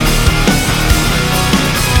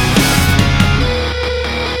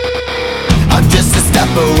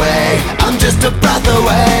slip away. I'm just a breath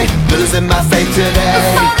away, losing my faith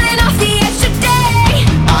today. Falling off the edge today.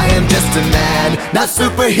 I am just a man, not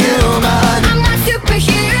superhuman. I'm not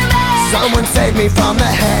superhuman. Someone save me from the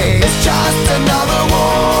haze. It's just another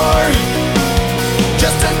war,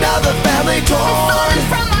 just another family torn. Falling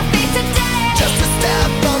from my feet today. Just a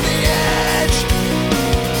step on the edge,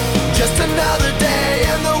 just another day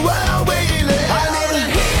in the world we live. I need a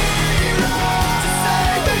hero to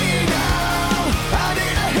save me now. I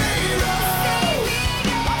need a hero.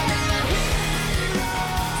 I need a hero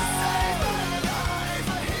to save my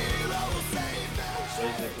life. A hero will save me.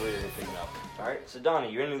 Basically everything up. Alright, so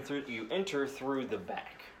Donnie, you enter through the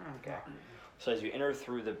back. Okay. So as you enter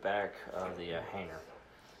through the back of the hangar,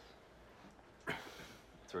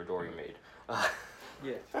 through a door you made.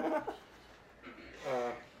 Yeah. Don't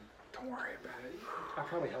worry about it. I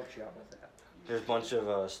probably helped you out with that. There's a bunch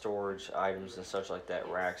of storage items and such like that,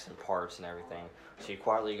 racks and parts and everything. So you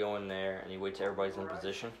quietly go in there and you wait till everybody's in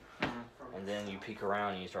position, and then you peek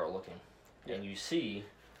around and you start looking, and you see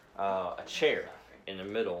a chair in the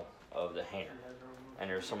middle of the hangar, and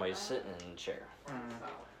there's somebody sitting in the chair,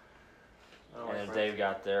 and they've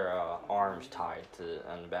got their arms tied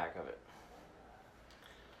on the back of it.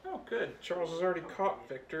 Oh, good. Charles has already caught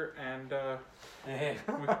Victor, and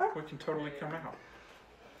we can totally come out.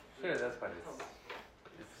 Sure, that's what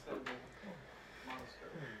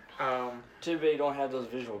Too bad you don't have those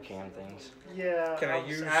visual cam things. Yeah. Can I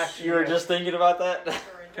use? You were just thinking about that?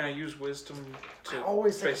 Can I use wisdom to I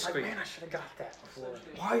always think, basically? like, man, I should have got that before.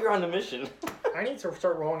 While you're on the mission. I need to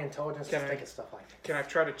start rolling intelligence Can to I- think of stuff like that. Can I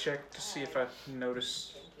try to check to see if I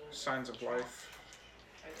notice signs of life?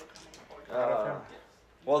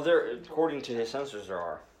 Well, there, according to his sensors, there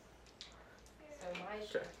are.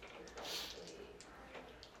 Okay.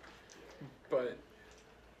 But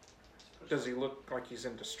does he look like he's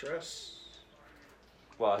in distress?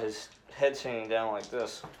 Well, his head's hanging down like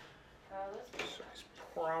this. So he's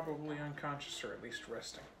probably unconscious or at least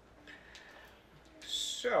resting.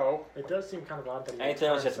 So, It does seem kind of odd that he Anything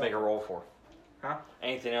else you have to make a roll for? huh?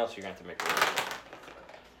 Anything else you're going to have to make a roll for?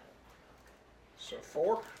 So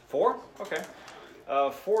 4? 4? Okay.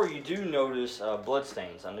 4, you do notice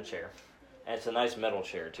bloodstains on the chair. And it's a nice metal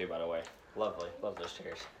chair, too, by the way. Lovely. Love those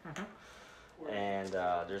chairs. And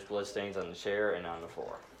there's bloodstains on the chair and on the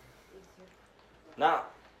floor.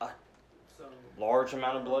 Not a large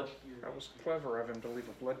amount of blood, That was clever of him to leave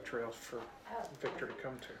a blood trail for Victor to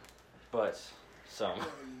come to. but some.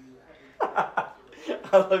 I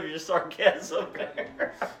love your sarcasm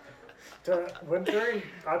there. Would there,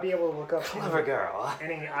 I'd be able to look up Clever girl.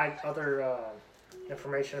 any other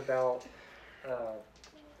information about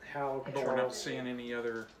how But we're not Charles. seeing any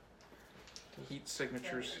other heat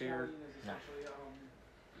signatures here. No.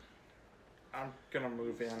 I'm gonna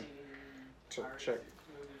move in to check.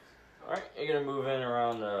 Alright, you're going to move in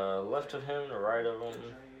around the left of him, the right of him,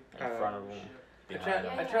 in front of him, behind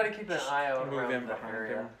him. I try to keep an eye out Move around in that behind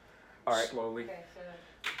area. him Alright. slowly.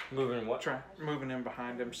 Moving what? Moving in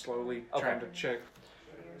behind him slowly, Okay. trying to check,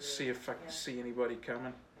 see if I can see anybody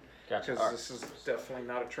coming. Gotcha. Because Alright. this is definitely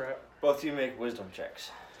not a trap. Both of you make wisdom checks.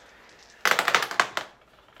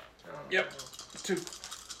 Yep. 2.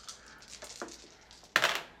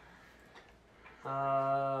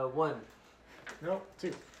 1. No,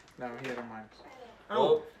 2. No, he had a minus.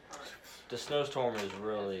 Well, the snowstorm is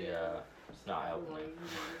really not helping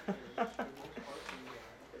you.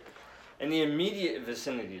 In the immediate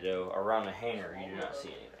vicinity, though, around the hangar, you do not see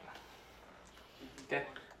anything. Okay.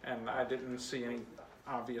 And I didn't see any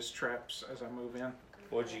obvious traps as I move in.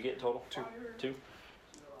 What did you get total? 2. 2?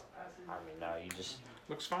 I mean, no, you just...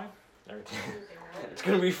 Looks fine. Everything. It's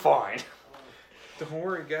gonna be fine. Don't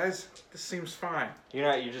worry, guys. This seems fine.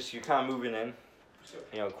 You're kind of moving in,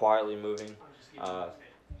 quietly moving,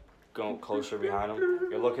 going closer behind them.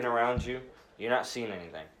 You're looking around you. You're not seeing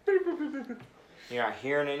anything. You're not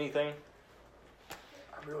hearing anything.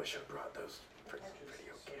 I really should have brought those freaking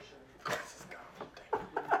video cameras.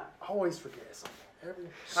 I always forget something.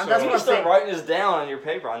 So- That's You what I'm start saying. writing this down on your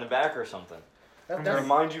paper, on the back or something. To That's,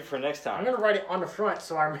 remind you for next I'm time. gonna write it on the front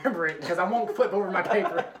so I remember it because I won't flip over my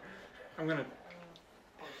paper. I'm gonna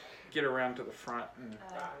get around to the front and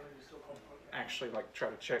actually try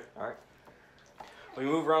to check. Alright. We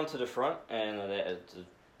move around to the front, and the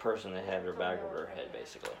person, they have their bag over their head,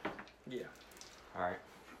 basically. Yeah. Alright.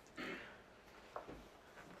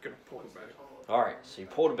 Gonna pull the bag. Alright, so you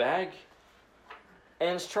pull the bag,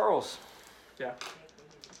 and it's Charles. Yeah.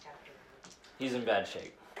 He's in bad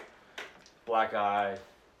shape. Black eye,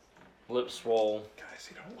 lips swole. Guys,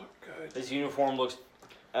 he don't look good. His uniform looks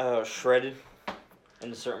shredded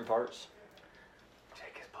into certain parts.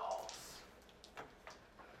 Check his balls.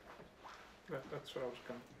 That's what I was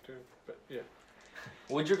going to do. But yeah.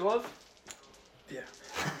 Would your glove? Yeah.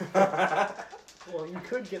 Well, you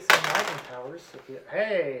could get some lightning powers if you.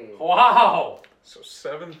 Hey. Wow. So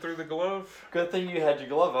 7 through the glove. Good thing you had your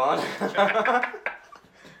glove on.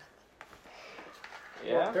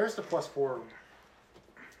 Yeah. Well, there's the +4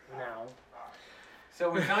 now. So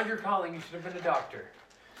we found your calling. You should have been a doctor.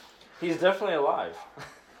 He's definitely alive.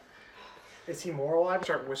 Is he more alive?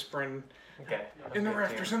 Start whispering, Okay. in the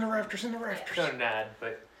rafters, in the rafters, in the rafters. Showing an ad,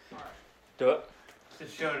 but Do it.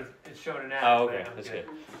 it's showing an ad. Oh, but okay, I'm that's good.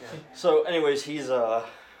 good. Yeah. So, anyways, he's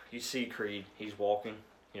you see Creed. He's walking,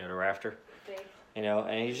 the rafter,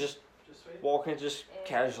 and he's just walking just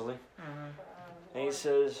casually, and he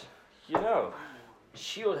says,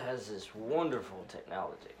 Shield has this wonderful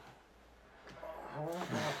technology.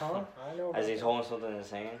 I know. As he's holding something in his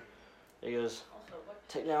hand, he goes,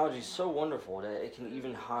 technology's so wonderful that it can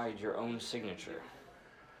even hide your own signature.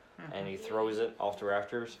 And he throws it off the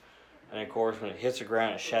rafters, and of course, when it hits the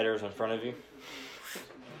ground, it shatters in front of you.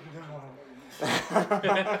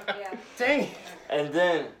 Dang. And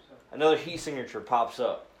then another heat signature pops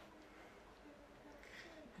up.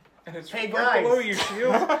 And it's Hey, right guys. below you,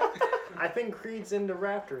 Shield. I think Creed's into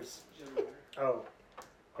rafters. Oh.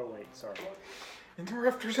 Oh wait, sorry. in the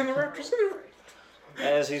rafters, in the rafters, in the rafters.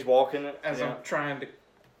 As he's walking, As I'm trying to,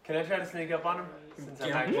 Can I try to sneak up on him? Since I'm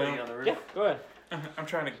Yeah. actually on the roof. yeah, go ahead. I'm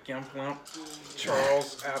trying to gimp limp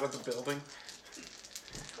Charles out of the building.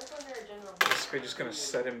 Basically, just gonna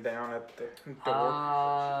set him down at the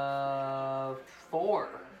door. 4.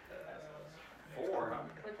 4.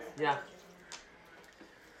 Yeah.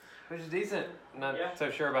 Which is decent. Not so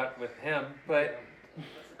sure about with him, but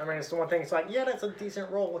I mean, it's the one thing. It's like, yeah, that's a decent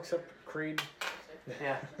roll, except Creed.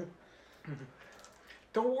 yeah.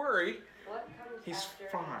 Don't worry, he's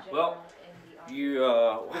fine. Well, you,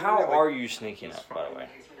 how are you sneaking up, by the way?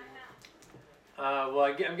 Well,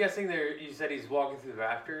 I'm guessing there. You said he's walking through the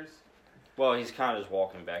rafters. Well, he's kind of just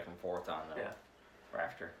walking back and forth on the Yeah.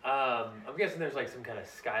 rafter. I'm guessing there's like some kind of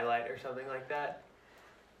skylight or something like that,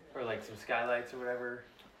 or like some skylights or whatever.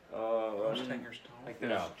 Stingers don't. Like those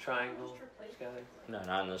No. triangle skylights. No,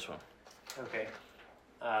 not in this one. Okay.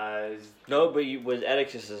 No, but with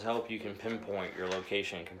Atticus's help, you can pinpoint your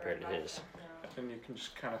location compared to his. And you can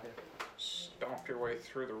just kind of stomp your way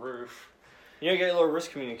through the roof. You get a little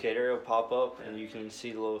risk communicator, it'll pop up, and you can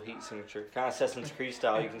see the little heat signature. Kind of Assassin's Creed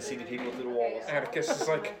style, you can see the people through the walls. Atticus is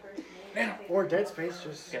like, Or Dead Space,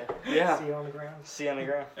 just Yeah, see on the ground. see on the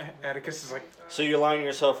ground. Atticus is like, So you're lining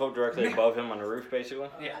yourself up directly above him on the roof, basically?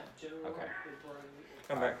 yeah. Okay.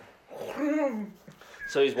 I'm like,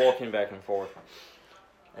 So he's walking back and forth,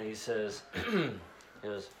 and he says,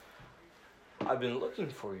 I've been looking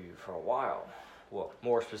for you for a while. Well,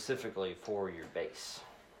 more specifically for your base.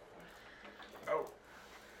 oh,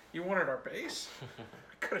 you wanted our base?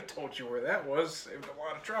 I could have told you where that was. Saved a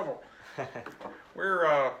lot of trouble.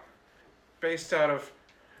 We're based out of.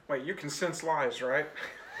 Wait, you can sense lies, right?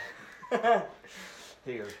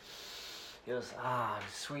 He goes,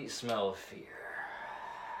 sweet smell of fear.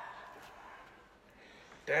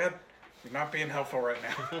 Dad, you're not being helpful right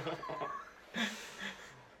now.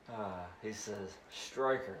 He says,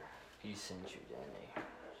 Stryker, he sent you, Danny.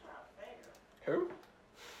 Who?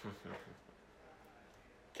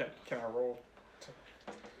 Can I roll to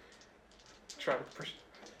try to push?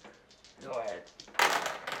 Go ahead.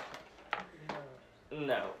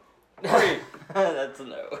 No. That's a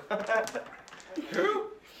no. Who?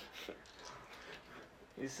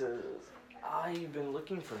 He says, I've been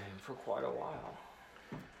looking for him for quite a while.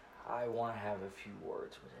 I want to have a few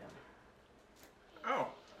words with him. Oh,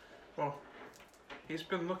 well, he's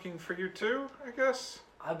been looking for you too, I guess.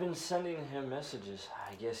 I've been sending him messages.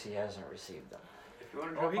 I guess he hasn't received them. If you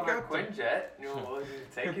want to Oh, jump he on our got them. Quinjet, we'll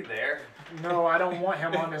take you there. No, I don't want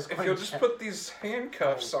him on his If you'll just Quinjet. put these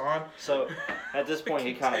handcuffs on. So at this point,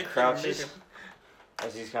 he can kind take of you and meet crouches him.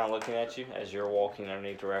 as he's kind of looking at you as you're walking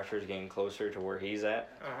underneath the rafters, getting closer to where he's at.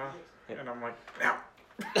 And I'm like, now.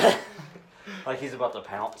 Like he's about to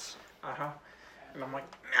pounce. And I'm like,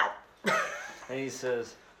 now. And he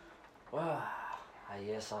says, well, I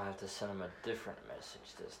guess I'll have to send him a different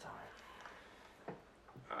message this time.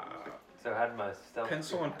 So how did my stealth?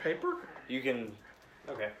 Pencil and paper? You can,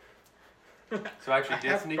 Okay. So I actually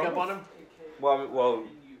did have sneak up both. on him. well,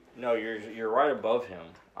 no, you're right above him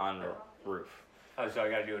on the roof. Oh, so I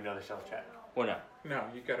gotta do another stealth check. Well, no, No,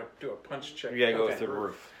 you gotta do a punch check. you gotta go Okay. through the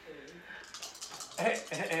roof.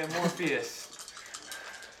 Hey, Morpheus.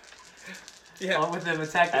 Yeah, On with them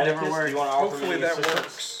attack that Atticus, never do works. you want to offer hopefully me that assistance?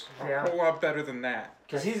 works. Yeah. A whole lot better than that.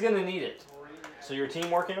 Because he's gonna need it. So you're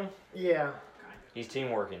teamworking him? Yeah. He's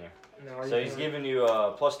teamworking you. No, So he's giving you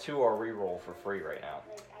a +2 or reroll for free right now.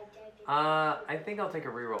 I think I'll take a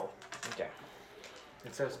reroll. Okay.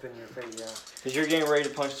 Instead of spinning your fate, yeah. Because you're getting ready to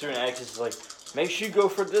punch through, and Axis is like, make sure you go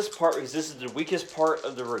for this part because this is the weakest part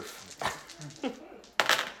of the roof.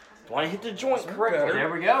 Want to hit the joint correctly.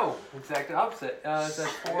 There we go. Exact opposite. It's a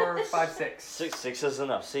 4, 5, 6. 6 is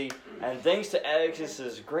enough. See, and thanks to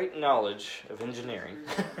Axis's great knowledge of engineering.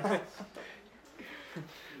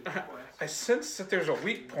 I sense that there's a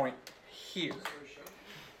weak point here.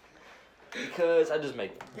 Because I just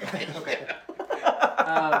make them. Okay.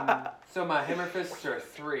 So my hammer fists are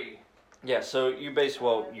 3. Yeah, so you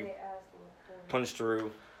you punch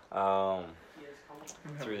through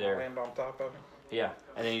through there. Land on top of him. Yeah,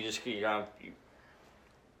 and then you just you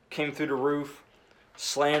came through the roof,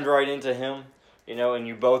 slammed right into him, and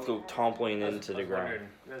you both go tumbling into the ground.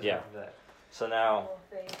 Yeah. So now,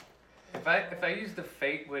 If I use the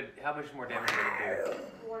fate, how much more damage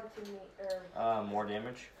would it more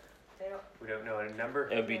damage. do? We don't know a number.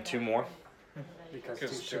 It would be 2 more. Because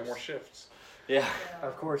Because two 2 more shifts. shifts. Yeah.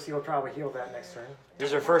 Of course, he'll probably heal that next turn. This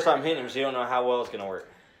is your first time hitting him, so you don't know how well it's gonna work.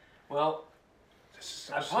 Well, This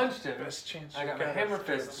is I punched him. best chance I you got my got hammer of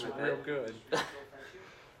doing fists with real it. good.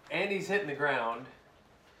 And he's hitting the ground.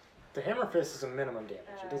 The hammer fist is a minimum damage.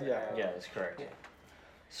 It doesn't Yeah. matter. Yeah, that's correct. Yeah.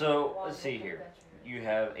 So let's see here. You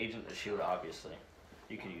have Agent of Shield, obviously.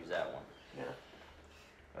 You could use that one.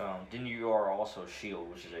 Yeah. Then you are also Shield,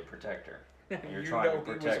 which is a protector. And you're You trying know to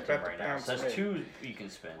he was protect him about to right now. pounce So that's me. 2 you can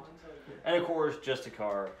spend. And of course,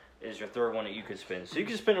 Justicar is your third one that you could spend. So you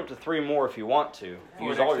can spend up to 3 more if you want to. For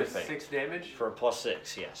Use an all your extra fate. 6 damage. For a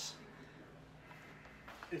 +6, yes.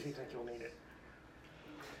 If you think you'll need it.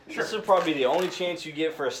 This will probably be the only chance you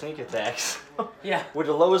get for a sneak attacks. Yeah. With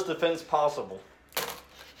the lowest defense possible.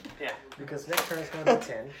 Yeah. Because next turn is going to be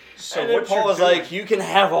 10. So and then what Paul you're was doing, like, you can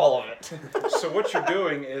have all of it. so what you're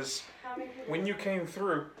doing is, when you came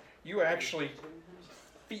through, you actually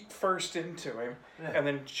feet first into him, Yeah. and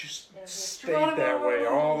then just stayed that way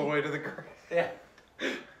all the way to the ground. Yeah.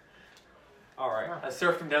 Alright. I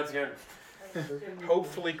surfed him down again.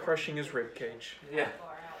 Hopefully crushing his rib cage. Yeah.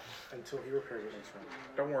 Until he repairs it next turn.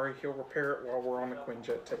 Don't worry, he'll repair it while we're on the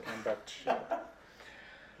Quinjet taking him back to ship.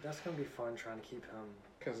 That's going to be fun trying to keep him.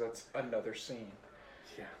 Because that's another scene.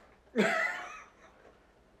 Yeah.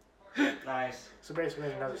 Nice. So basically,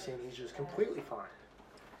 in another scene, he's just completely fine.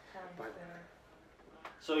 By then.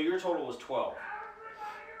 So your total was 12.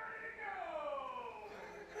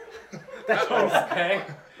 That's what Okay.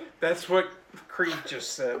 That's what Creed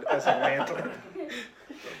just said as a mantle.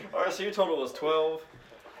 Alright, so your total was 12.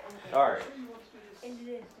 Alright.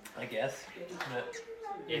 I guess. But,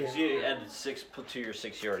 Yeah, because you added 6 to your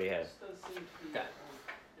 6 you already had. okay.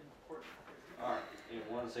 Alright, give me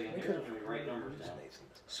 1 second here. Let me write numbers down.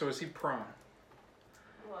 So is he prone?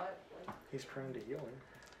 He's prone to healing.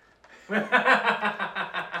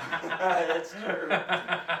 That's true.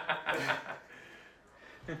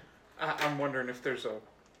 I'm wondering if there's a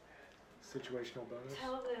Situational bonus.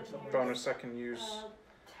 bonus I can use.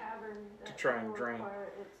 To try and drain.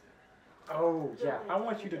 Oh, yeah. I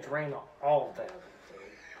want you to drain all of that.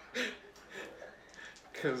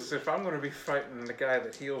 Because if I'm going to be fighting the guy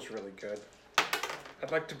that heals really good,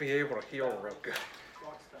 I'd like to be able to heal real good.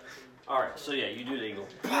 Alright, so yeah, you do the eagle.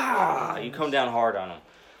 Pah! You come down hard on him.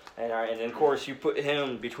 And, and then, of course, you put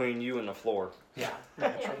him between you and the floor. Yeah.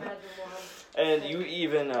 And you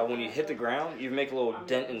even, when you hit the ground, you make a little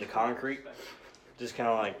dent in the concrete. Just kind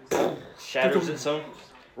of like shatters it some.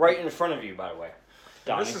 Right in front of you, by the way.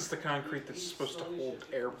 Donnie. This is the concrete that's supposed to hold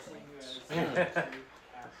airplanes. And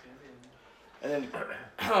then,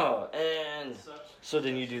 and so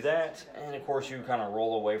then you do that, and of course you kind of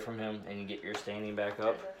roll away from him, and you get your standing back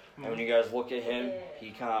up. And when you guys look at him,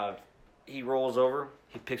 he rolls over,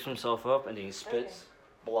 he picks himself up, and then he spits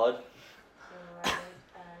blood,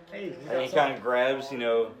 Hey, and he kind of grabs,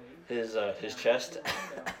 his chest,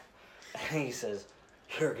 and he says,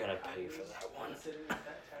 "You're gonna pay for that one."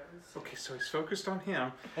 Okay, so he's focused on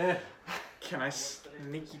him. Can I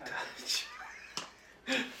sneaky touch?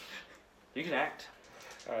 You can act.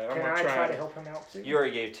 Alright, I'm Can gonna I try to and, help him out too? You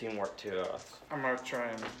already gave teamwork to I'm gonna try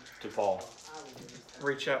and Paul.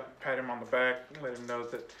 reach out, pat him on the back, let him know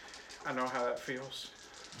that I know how that feels.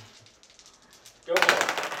 Go for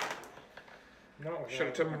it. No. Should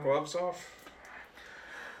have took my gloves off.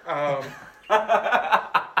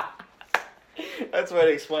 That's the way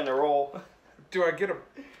to explain the roll. Do I get a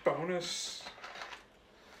bonus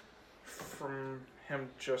from him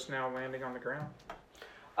just now landing on the ground?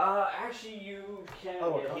 Actually, you can.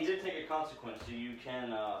 Oh, Yeah, he did take a consequence, so you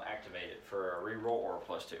can activate it for a reroll or a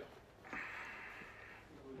 +2.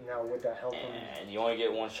 Now, would that help him? And you only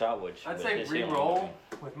get one shot, which I'd with say his healing re-roll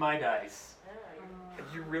would with my dice.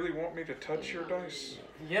 You really want me to touch your dice?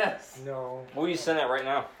 Yes. No. be- What are you sitting at right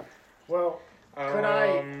now? Well, Could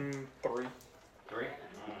I- 3. 3.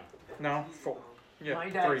 No, 4. Yeah, My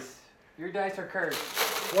 3. dice. Your dice are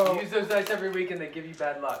cursed. well, You use those dice every week and they give you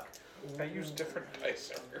bad luck. I use different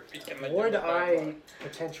dice every week and they give would me bad I luck.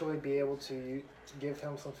 potentially be able to give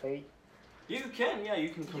him some fate? You can, yeah, you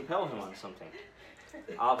can compel him on something.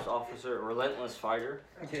 Ops officer, relentless fighter.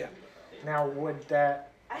 Yeah. Now, would that?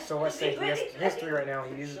 So let's say he has history right now.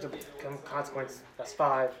 He uses the consequence. That's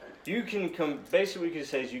 5. You can basically what you could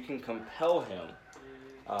say is you can compel him,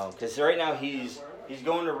 because right now he's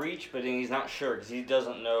going to reach, but then he's not sure because he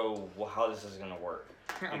doesn't know how this is going to work.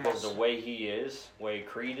 Because the way he is, way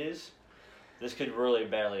Creed is, this could really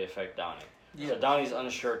badly affect Donnie. Yeah. So Donnie's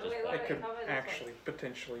unsure at this Wait, point. It could actually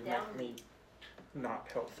potentially make me not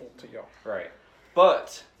helpful to y'all. Right.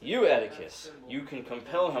 But you, Atticus, you can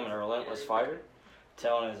compel him in a relentless fighter,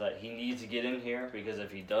 telling him that he needs to get in here because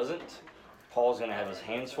if he doesn't, Paul's going to have his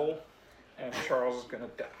hands full. And Charles is gonna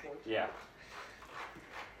die. Yeah.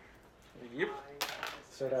 Yep.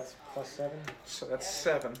 So that's +7. So that's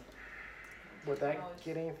 7. Would that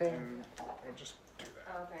get anything? And we'll just do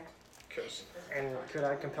that. Oh, okay. Because And could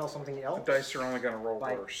I compel something the else? dice are only gonna roll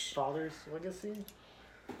Like worse. Father's Legacy?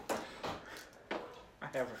 I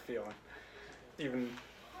have a feeling. Even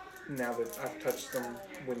now that I've touched them,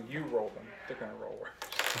 when you roll them, they're gonna roll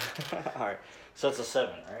worse. Alright. So it's a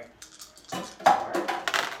 7, right?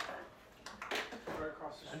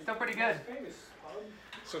 That's still pretty good.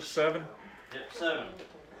 So 7. Yep, 7.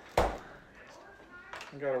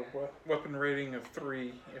 I got a weapon rating of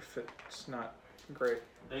 3 if it's not great.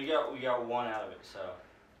 We got 1 out of it, so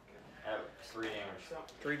at 3 damage.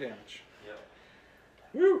 3 damage. Yep.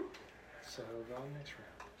 Woo! So go on next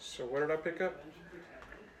round. So what did I pick up?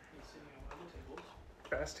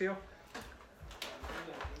 Fast heal?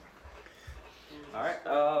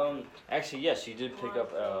 Alright, actually, yes, you did pick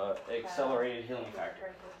up accelerated healing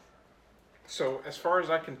factor. So as far as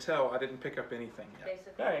I can tell, I didn't pick up anything yet.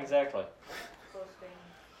 Basically. Yeah, exactly. Close thing.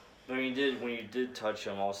 When you did touch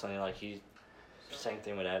him, all of a sudden, like same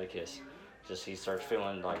thing with Atticus. Just he starts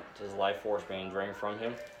feeling like his life force being drained from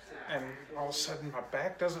him. And all of a sudden my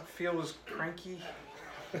back doesn't feel as cranky.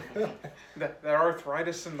 that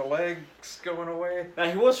arthritis in the legs going away. Now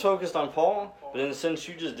he was focused on Paul, but then since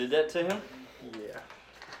you just did that to him, Yeah.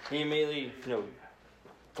 he immediately,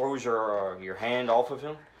 throws your hand off of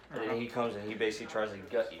him, and then he comes and he basically tries to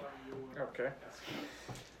gut you. Okay.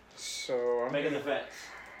 So I'm Make a gonna defense.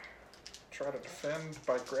 try to defend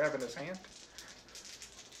by grabbing his hand.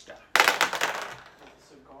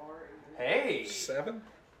 Hey. 7.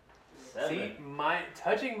 See,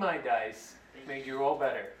 touching my dice made you roll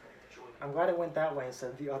better. I'm glad it went that way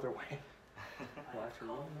instead of the other way. Well, actually,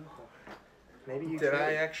 I don't know. Maybe you Did could.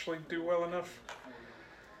 I actually do well enough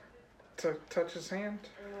to touch his hand?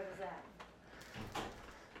 And what is that?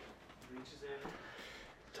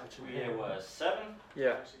 It was 7.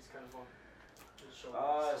 Yeah.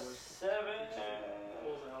 7.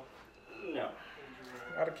 No.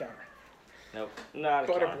 Not a counter. Nope. Not a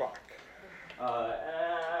But a count. block.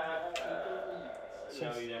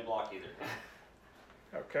 No, you didn't block either.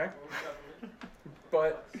 Okay.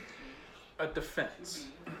 But a defense.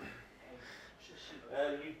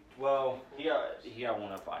 He got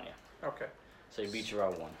 1 up on you. Okay. So he beat you by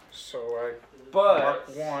 1. So I But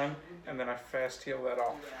mark 1 and then I fast heal that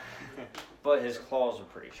off. but his claws are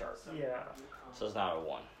pretty sharp, Yeah. so it's not a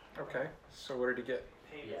 1. Okay. So what did he get?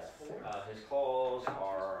 Yeah. His claws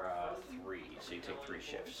are 3, so you take 3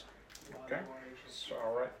 shifts. Okay. So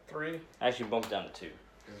alright, 3. Actually, bump down to 2.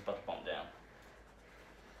 This is about to bump down.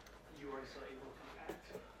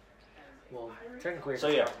 Well, technically, it's So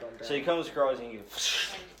yeah, not done so he down. comes across and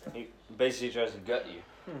he basically tries to gut you,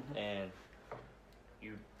 and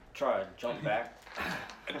you try to jump back.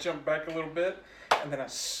 I jump back a little bit and then I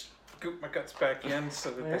scoop my guts back in so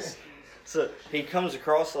that this. So he comes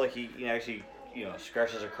across like he actually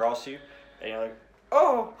scratches across you, and you're like,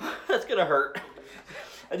 oh, that's gonna hurt.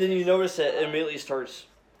 And then you notice that it immediately starts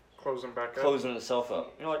Closing back up. closing itself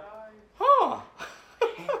up. You're like, huh.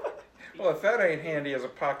 Well, if that ain't handy as a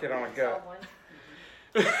pocket on a gut. One.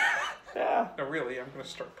 Yeah. No, really, I'm going to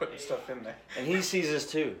start putting stuff in there. And he sees this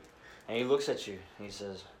too, and he looks at you and he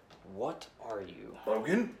says, what are you?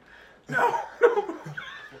 Logan? No!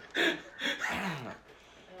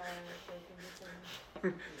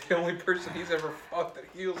 The only person he's ever fought that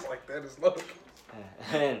heals like that is Logan.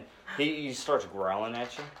 And he starts growling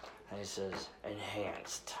at you, and he says,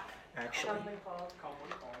 enhanced. Actually, Something called.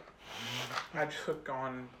 I took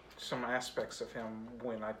on some aspects of him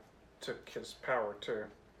when I took his power too.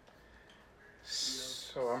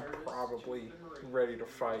 So I'm probably ready to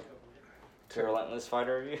fight. To relentless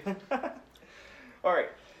fighter of you. All right.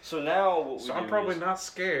 So now what we So do I'm probably is, not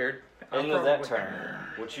scared. I'm end of that probably- turn,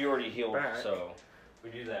 which you already healed, Back. so we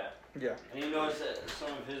do that. Yeah. And you notice that some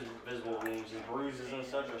of his visible wounds, his bruises and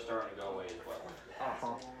such, are starting to go away as well.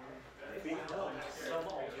 Uh-huh. Some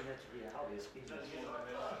alternate realities.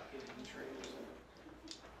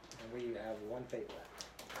 And we have one fate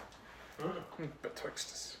left.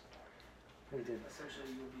 Betwixt us. We did. Essentially,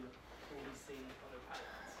 you'll be fully sane other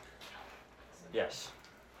pilots. Yes.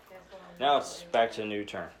 That's what I'm Now it's doing. back to a new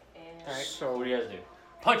turn. And Alright. So What do you guys do?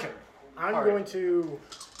 Punch him. I'm Alright. going to.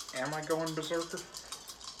 am I going berserker?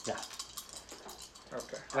 Yeah.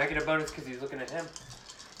 Okay. Do I get a bonus because he's looking at him?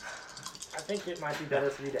 I think it might be better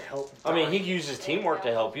for you to help. I mean, Don. he uses teamwork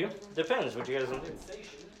to help you. Depends what you guys gonna do.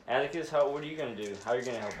 Atticus, what are you gonna do? How are you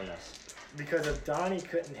gonna help in this? Because if Donnie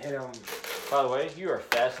couldn't hit him. By the way, you are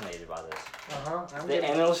fascinated by this. I'm The getting.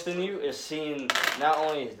 analyst in you is seeing not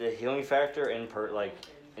only the healing factor in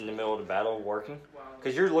in the middle of the battle working,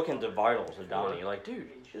 because you're looking at the vitals of Donnie. You're like, dude,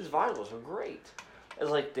 his vitals are great. It's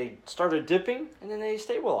like they started dipping and then they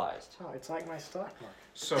stabilized. Oh, it's like my stock market.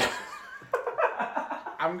 So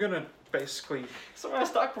I'm gonna basically So my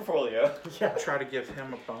stock portfolio. Yeah. try to give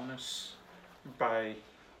him a bonus by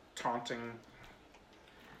taunting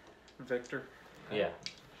Victor. Yeah.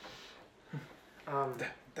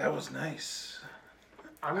 That was nice.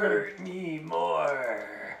 I'm gonna. me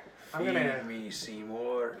more. I'm gonna me,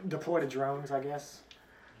 Seymour. deploy the drones, I guess.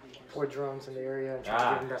 Deploy drones in the area and try to Ah.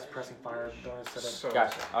 give them that suppressing fire bonus. So that So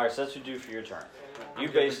Gotcha. All right, so that's what you do for your turn. You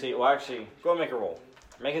basically, well, actually, go and make a roll.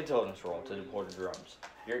 Make an intelligence roll to deploy the drones.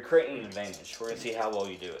 You're creating an advantage. We're gonna see how well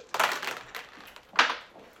you do it.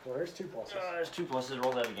 well, there's 2 pulses. There's 2 pluses.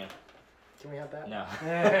 Roll that again. Can we have that? No.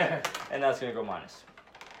 And that's gonna go minus.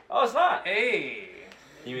 Oh, it's not. Hey.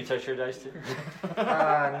 You can touch your dice too.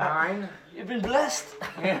 9. You've been blessed.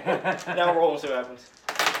 Now roll and see what happens.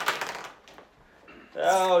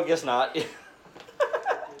 Oh, I guess not.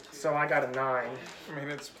 So I got a 9. I mean,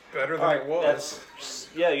 it's better than Alright, it was.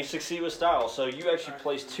 yeah, you succeed with style. So you actually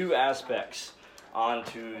place 2 aspects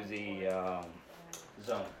onto the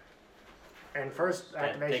zone And first that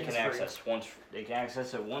activation they can is free. access once. They can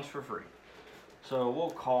access it once for free. So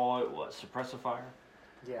we'll call it what? Suppressive fire.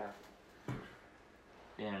 Yeah.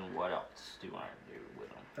 And what else do you want to do with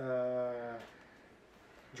them?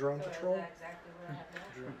 Drone So is patrol. that exactly what I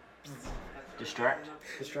have now? Distract.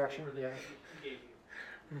 Distraction. Yeah.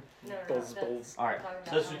 No, Buzz, that's- buzz. All right. I'm talking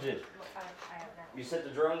So that's about what you did. I have now. You set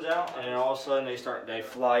the drones out, and then all of a sudden they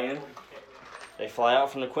fly in. They fly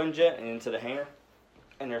out from the Quinjet and into the hangar,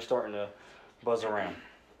 and they're starting to buzz around.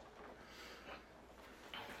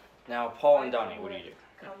 Now, Paul and Donnie, what do you do?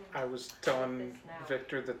 Come I was telling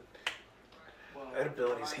Victor that that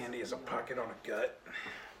ability's handy as a pocket on a gut,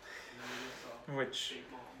 which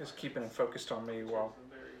is keeping him focused on me while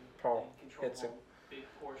Paul hits him.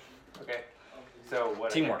 Okay. So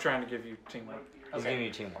what? Teamwork. Trying to give you teamwork. He's Okay. giving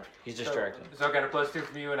you teamwork. He's distracting. So I got a +2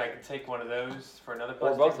 from you, and I can take one of those for another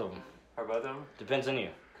Or +2. both of them. Or both of them. Depends on you.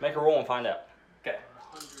 Make a roll and find out. Okay.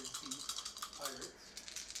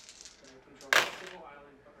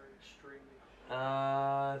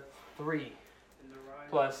 3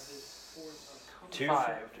 plus 2.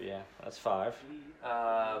 5. Yeah, that's 5.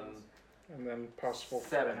 And then possible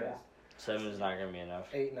 7. 4 more. 7 is not going to be enough.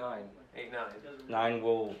 8, 9. 8, 9. 9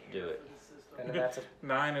 will do it. And then that's a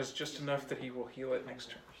 9 is just enough that he will heal it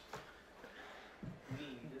next turn.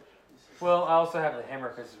 Well, I also have the hammer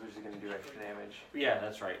because which is going to do extra damage. Yeah,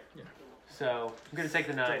 that's right. So I'm going to take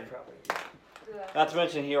the 9. probably. Not to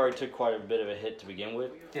mention, he already took quite a bit of a hit to begin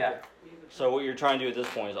with. Yeah. So what you're trying to do at this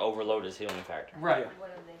point is overload his healing factor. Right.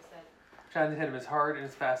 What have they said? Trying to hit him as hard and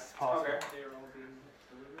as fast as possible.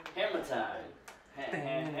 Hammer time.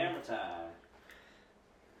 Hammer time.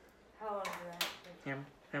 How long do I have to? Hammer,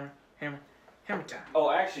 hammer, hammer, hammer time. Oh,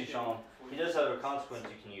 actually, Sean, he does have a consequence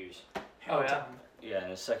you can use. Oh, yeah? Yeah,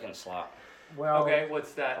 in the second slot. Well, Okay,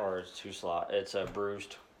 what's that? Or it's 2 slot. It's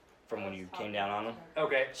bruised from when you came down on him.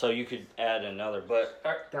 Okay. So you could add another, but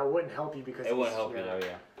that wouldn't help you because it wouldn't it's- help you yeah. though,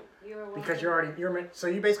 yeah. You're a Because you're already so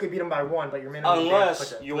you basically beat him by 1, but your minimum damage Unless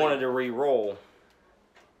puts it at you 3. wanted to re-roll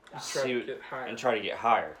Try see to what- get higher. and try to get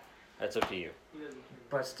higher. That's up to you.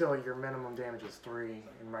 But still, your minimum damage is 3,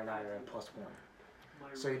 and right now you're at +1.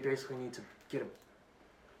 So you basically need to get a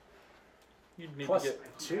You'd need plus to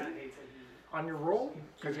get 2 on your roll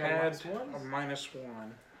because you add have a -1.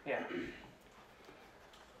 -1. Yeah.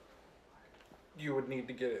 You would need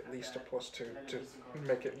to get at least a +2 to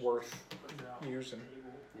make it worth using.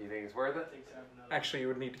 Do you think it's worth it? Actually, you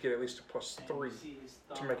would need to get at least a +3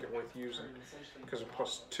 to make it worth using, because a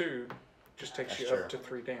 +2 just takes That's you true. up to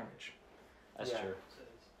 3 damage. That's Yeah. true.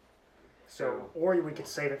 So, or we could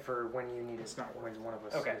save it for when you need it. It's not worth when one of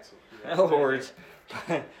us. Okay. needs it. In other words,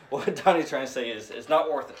 what Donnie's trying to say is it's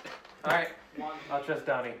not worth it. All right, I'll trust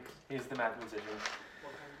Donnie. He's the mathematician.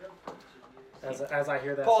 As I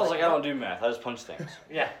hear that, Paul's it's like, I don't do math. I just punch things.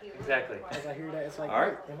 Yeah, exactly. As I hear that, it's like, All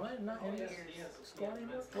right. wait, am I not in this squad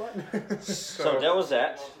anymore? What? So that was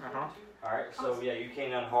that. Uh-huh. All right. So yeah, you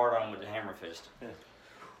came down hard on him with the hammer fist.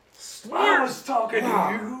 I was talking to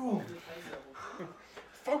you.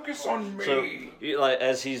 Focus on me! So you, like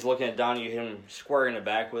as he's looking at Donnie, you hit him square in the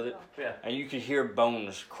back with it, Yeah. and you could hear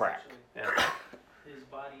bones crack. Yeah. His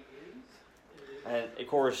body is. And of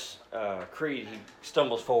course, Creed he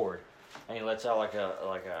stumbles forward, and he lets out like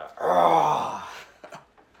a "Ah!"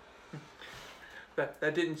 That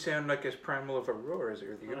didn't sound like as primal of a roar as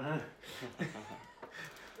earlier. We must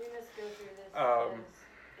go through this Um, as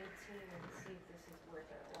a team and see if this is worth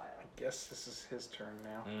our while. I guess this is his turn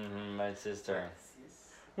now. It's his turn.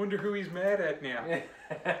 Wonder who he's mad at now.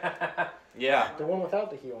 Yeah. The one without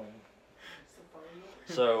the healing.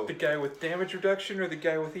 So The guy with damage reduction or the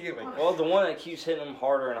guy with healing? well, the one that keeps hitting him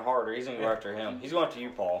harder and harder, he's gonna go after him. He's going after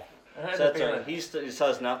you, Paul. I had So a that's feeling. right. He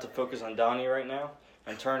decides not to focus on Donnie right now,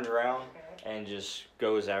 and turns around Okay. and just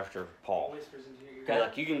goes after Paul. Whispers into your ear. Okay,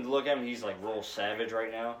 like you can look at him, he's like real savage right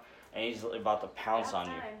now, and he's about to pounce on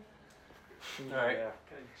you. Time. All right. Yeah.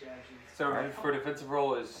 Kind of jabs you. So for defensive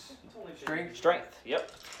roll is It's only strength. Strength.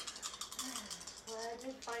 Yep. Well, I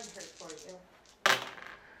did find her for you.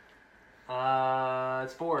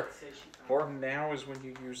 It's 4. Say she found Four. Now is when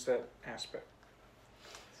you use that aspect.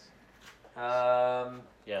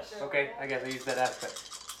 Yes. Okay, I guess I use that aspect.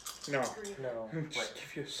 No. No. Just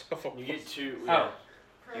give yourself a You get 2. Oh. Yeah.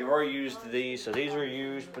 You've already used these, so these are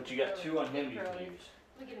used, but you got 2 on him you can use.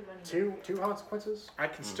 We get him money. Two consequences. I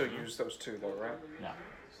can still Mhm. use those 2 though, right? No.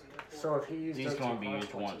 So if he used These those can two only be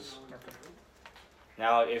used consequences- once. Okay.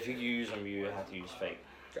 Now, if you use them, you have to use fate.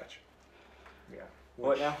 Gotcha. Yeah.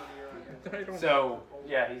 What now? I don't So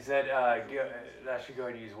yeah, he said I should go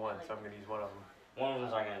ahead and use one, so I'm gonna use one of them. One of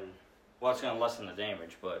them's not gonna. Well, it's gonna lessen the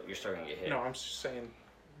damage, but you're still gonna get hit. No, I'm just saying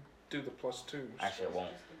do the +2s. Actually, it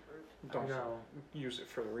won't. Don't No. use it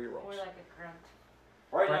for the Or rerolls. like a grunt.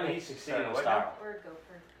 Right now, Right. he's succeeding with What style. Or a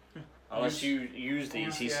gopher. Unless you use these,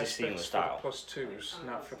 Use he's the succeeding with aspects style. for the +2s,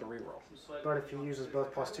 not for the reroll. But if he uses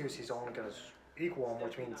both +2s, he's only gonna equal them,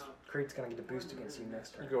 which means Creed's gonna get a boost against you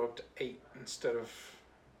next You turn. go up to 8 instead of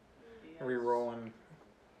rerolling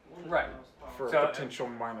Right. for So- a potential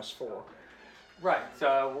 -4. Right.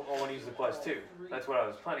 So I want to use the +2. That's what I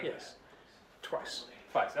was planning. Yes. Twice.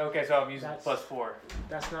 Twice. Okay, so I'm using That's- +4.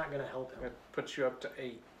 That's not gonna help him. That puts you up to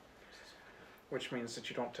 8, which means that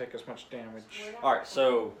you don't take as much damage. All right,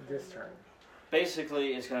 so This turn.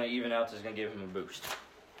 basically, it's gonna even out. It's gonna give him a boost.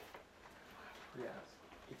 Yeah.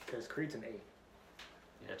 Because Creed's an 8.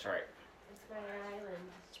 That's right. It's my island.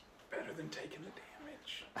 Better than taking the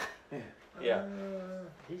damage. Yeah.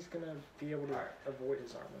 He's gonna be able to Alright. avoid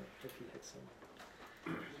his armor if he hits him.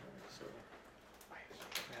 So,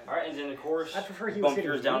 All right, and then of course, I prefer he was bump hitting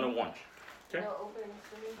yours down to you. 1. Okay. No openings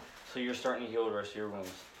for me. So you're starting to heal the rest of your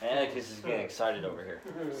wounds. And Atticus is getting excited over here.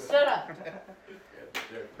 Shut up.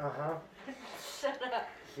 Uh-huh. Shut up.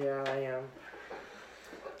 Yeah, I am.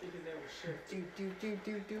 Thinking they were shit.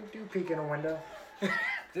 Do peek in a window.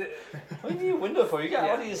 What do you need a window for? You got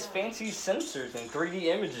all these fancy sensors and 3D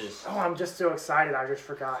images. Oh, I'm just so excited, I just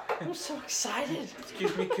forgot. I'm so excited.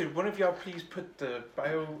 Excuse me, could one of y'all please put the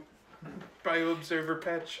bio-observer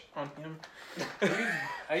patch on him?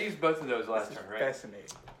 I used both of those last turn, right? Fascinating.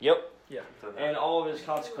 Yep. So And all of his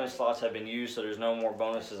consequence slots have been used, so there's no more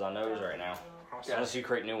bonuses on those right now. Awesome. Unless you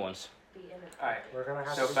create new ones. Be in it. all right. We're gonna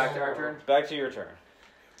have So to back go to our more. turn. Back to your turn.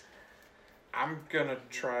 I'm gonna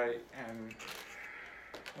try and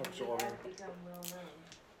absorb You have become well known.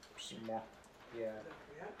 some more. Yeah.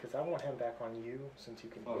 Because I want him back on you since you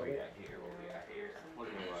can heal it. here? What we got here? Look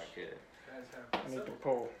at me like it. Guys have I need to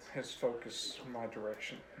pull his focus my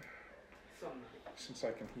direction some since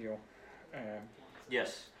I can heal. And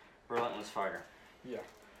Yes. Relentless Fighter. yeah,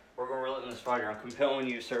 We're going Relentless Fighter. I'm compelling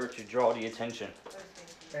you, sir, to draw the attention.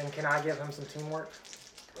 And can I give him some teamwork?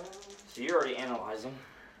 So you're already analyzing.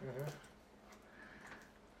 Mm-hmm.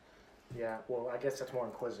 Yeah, well, I guess that's more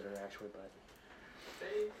Inquisitor, actually, but...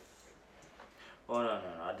 Well, no.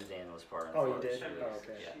 I did the analyst part. Oh, you first. did? Yeah. Oh,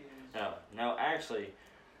 okay. Yeah. No, actually,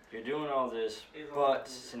 you're doing all this, but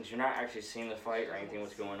since you're not actually seeing the fight or anything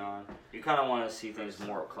what's going on, you kind of want to see things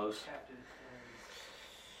more up close. Captain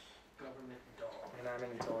and government dog. And I'm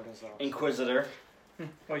an intelligence officer. Inquisitor.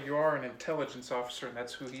 Well, you are an intelligence officer, and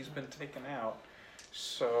that's who he's been taking out.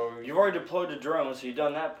 So You've already deployed the drone, so you've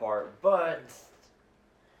done that part. But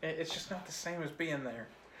it's just not the same as being there.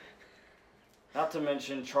 not to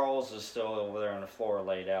mention, Charles is still over there on the floor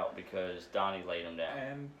laid out because Donnie laid him down.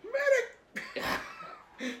 And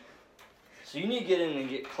medic. So you need to get in and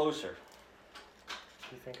get closer.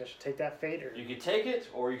 You think I should take that fate, or You could take it,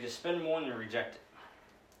 or you could spend one and reject it.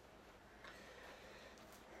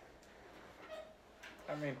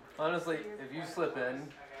 I mean, Honestly, if you slip in,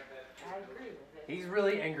 I agree with it. he's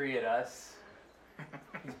really angry at us.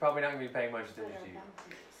 He's probably not gonna be paying much attention to you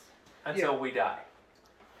until we die,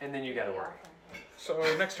 and then you gotta worry. so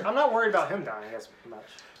next turn. I'm not worried about him dying as much.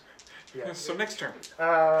 Yeah. So next turn.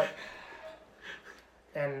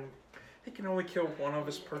 And He can only kill one of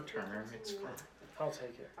us per turn. It's fine. I'll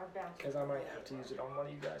take it Our bounty. because I might have to use it on one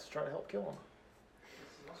of you guys to try to help kill him.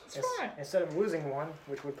 It's fine. Instead of losing one,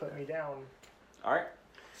 which would put me down. All right.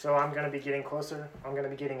 So I'm gonna be getting closer. I'm gonna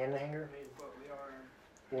be getting in the hangar.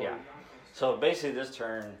 Or- Yeah. So basically, this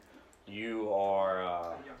turn, you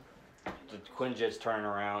are the Quinjet's turning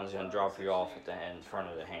around is going to drop you off at the in front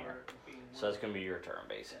of the hangar. So that's going to be your turn,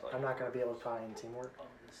 basically. I'm not gonna be able to find teamwork.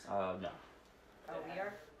 No. Oh, we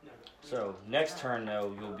are? So next turn,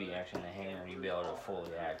 though, you'll be actually in the hangar and you'll be able to fully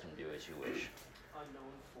act and do as you wish. Unknown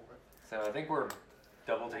fourth. So I think we're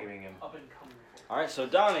double teaming him. Up and coming fourth. All right. So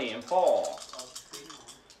Donnie and Paul. Of Queen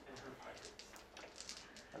and her pirates.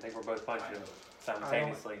 I think we're both punching him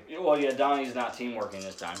simultaneously. Well, yeah, Donnie's not teamworking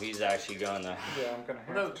this time. He's actually going to. Yeah, I'm gonna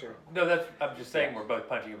have No, to. no, that's. I'm just saying we're both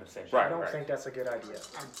punching him at the same time. Right. I don't think that's a good idea.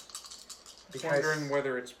 Wondering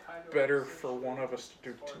whether it's better for one of us to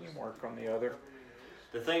do teamwork on the other.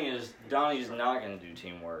 The thing is, Donnie's not going to do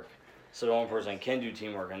teamwork. So the only person that can do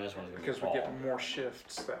teamwork on this one's going to be Because we Paul. get more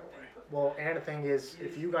shifts that way. Well, and the thing is,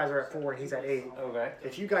 if you guys are at 4 and he's at 8, Okay.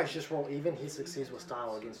 if you guys just roll even, he succeeds with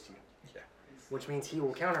style against you. Yeah. Which means he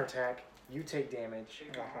will counterattack, you take damage.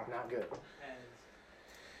 Not good.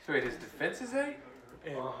 So wait, his defense is 8?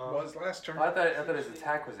 It Uh-huh. was last turn. I thought his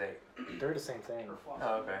attack was 8. They're the same thing.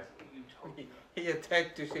 Oh, okay. He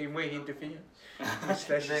attacked the same way he defends.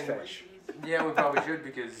 Slash Then- slash. Yeah, we probably should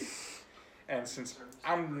because And since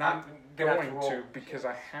I'm not gonna have to going roll. to because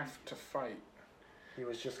I have to fight. He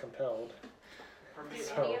was just compelled. Do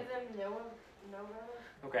So- any of them know about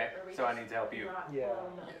it? okay. Or we So I just need to help you. not- Yeah.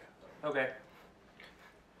 well, no. Okay.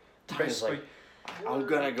 Donnie's Basically, like, I'm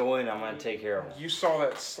going to go in. I'm going to take care of him. you saw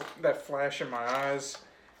that flash in my eyes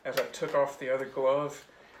as I took off the other glove.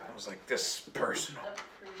 I was like, this is personal.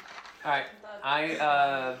 All right.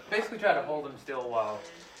 I basically try to hold him still while.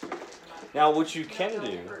 Now, what you can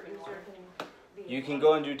do, you can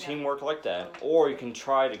go and do teamwork like that, or you can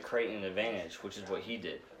try to create an advantage, which is what he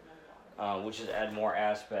did, which is add more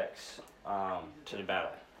aspects to the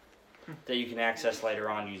battle that you can access later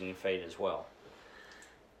on using Fate as well.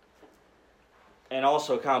 And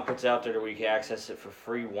also kind of puts out there that we can access it for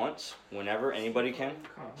free once, whenever, anybody can.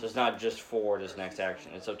 So it's not just for this next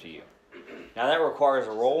action, it's up to you. Now that requires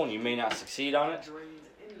a roll, and you may not succeed on it.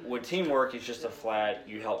 With teamwork, it's just a flat,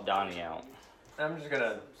 you help Donnie out. I'm just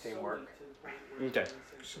gonna teamwork. Okay.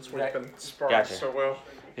 Since we've been sparring Gotcha. so well.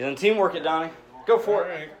 He's on teamwork at Donnie. Go for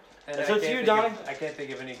it. Alright. And It's I up to can't you, think of- Donnie. I can't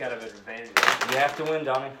think of any kind of advantage. You have to win,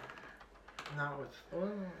 Donnie. Not with.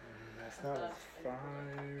 That's not.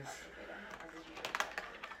 5,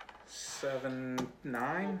 7,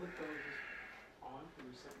 9. On who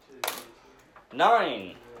was sent to the guillotine.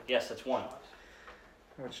 9. Yes, that's 1.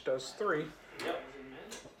 Which does 3. Yep.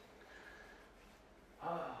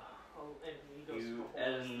 Oh, and he goes You for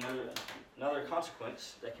add another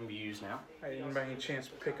consequence that can be used now. I didn't by any chance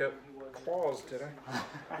pick up claws, did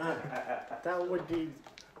I? That would be.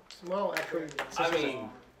 Well, actually. I mean,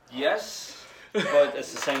 yes, but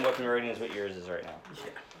it's the same weapon rating as what yours is right now.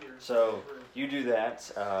 So you do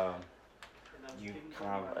that. You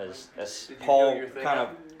kind of, as Did you Paul know your thing kind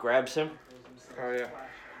up? of grabs him. Oh, yeah.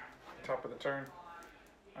 Top of the turn.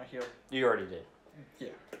 I heal. You already did. Yeah.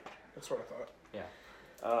 That's what I thought.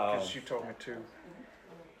 Um, Because you told me to.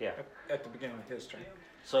 Yeah. At the beginning of his turn.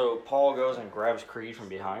 So Paul goes and grabs Creed from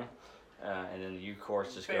behind, and then you, of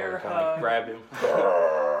course, just go Bear and kind of hug. grab him,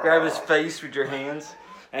 grab his face with your hands.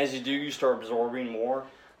 And as you do, you start absorbing more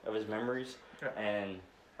of his memories. Yeah. And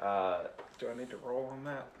Do I need to roll on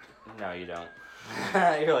that? no, you don't.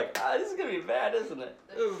 You're like, this is gonna be bad, isn't it?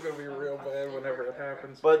 This is going to be real bad whenever it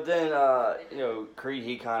happens. But then, Creed,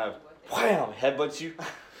 he kind of, wham, headbutts you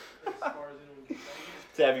as far as anyone can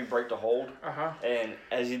to have you break the hold. Uh-huh. And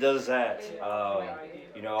as he does that, all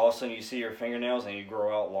of a sudden you see your fingernails and you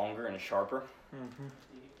grow out longer and sharper. Mm-hmm.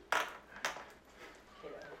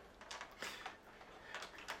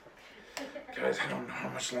 Guys, I don't know how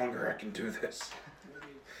much longer I can do this.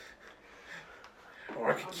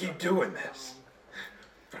 Or I could keep doing this.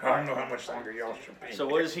 But I don't know how much longer y'all should be. So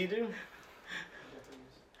what does he do?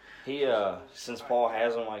 He since Paul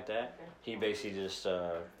has him like that, he basically just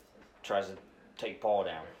tries to take Paul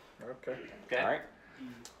down. Okay. Okay. All right.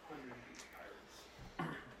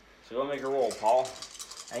 So go make a roll, Paul.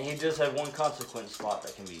 And he does have one consequence slot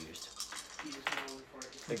that can be used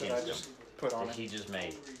That I against him just put on that it. he just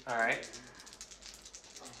made. All right.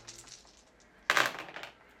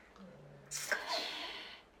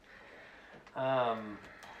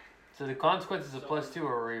 So the consequence is a +2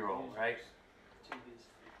 or a reroll, right?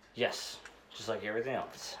 Yes, just like everything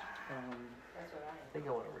else. That's what I think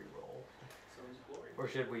I want to reroll. Or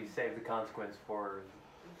should we save the consequence for?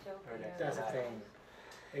 That's the thing.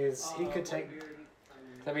 Is he could take.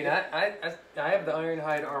 I mean, I have the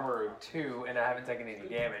Ironhide armor of 2, and I haven't taken any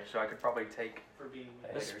damage, so I could probably take.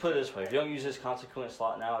 a Let's hit or put it two. this way: if you don't use this consequence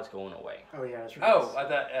slot now, it's going away. Oh yeah, that's right. Oh, I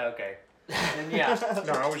thought. Okay. Then yeah.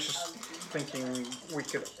 No, I was just thinking we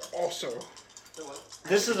could also.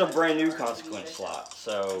 This is a brand new consequence slot,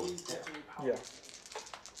 so Yeah.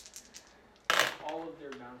 All of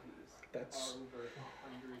their bounties That's are over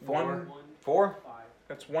 100. one. 4.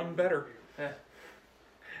 That's one better. Yeah.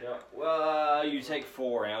 Well, you take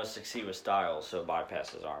 4, and it was succeed with style, so it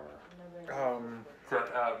bypasses armor. So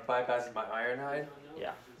bypassing my Ironhide.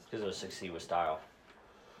 Yeah, because it was succeed with style.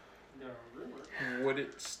 Would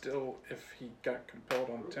it still, if he got compelled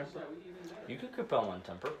on temper? You could compel on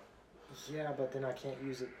temper, Yeah, but then I can't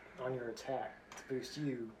use it on your attack to boost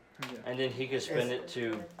you. and then he could spend it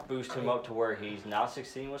to boost him up to where he's not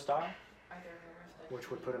succeeding with style, Which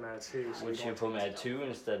would put him at a 2. So which you you don't put him take at 2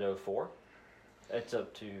 instead of 4. It's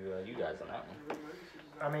up to you guys on that one.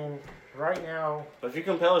 I mean, right now, But if you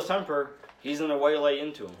compel his temper, he's in a waylay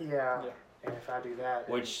into him, yeah. Yeah. And if I do that,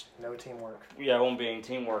 then which no teamwork. yeah, it won't be any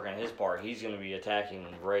teamwork on his part. He's going to be attacking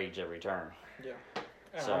rage every turn. Yeah.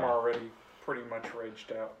 And So- I'm already pretty much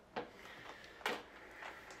raged out.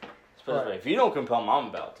 Especially if you don't compel him, I'm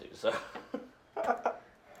about to. So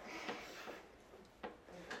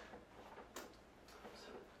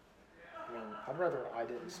I mean, I'd rather I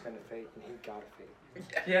didn't spend a fate and he got a fate.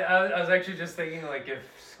 Yeah, I was actually just thinking like if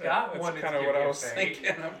Scott That's wanted kind to of give what me I a was fate,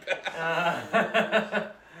 thinking.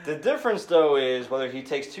 the difference though is whether he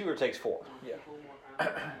takes 2 or takes 4 Yeah.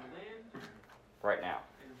 right now,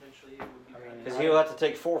 And eventually it would be I mean, because he'll have to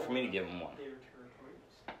take 4 for me to give him 1. their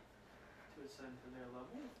territories to ascend to their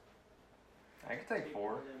level. I could take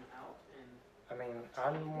 4. Them out and I mean,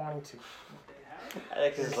 I'm wanting to. they have. I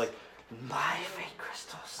think it's like my fate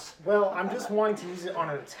crystals, Well, I'm just wanting to use it on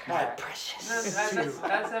an my attack. precious.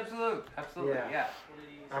 That's absolute, absolutely, Yeah. yeah.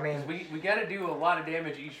 I mean, We got to do a lot of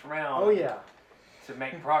damage each round. oh yeah. To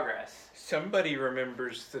make progress. Somebody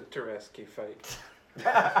remembers the Tereski fight.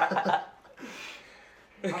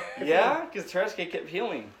 Yeah, because Tereski kept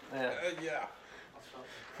healing. Yeah. Yeah.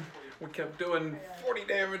 We kept doing 40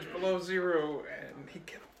 damage below 0, and he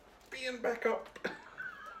kept being back up.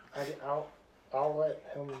 I'll let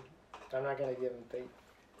him. I'm not gonna give him fate.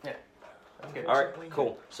 That's good. All right,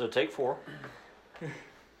 cool. So take 4,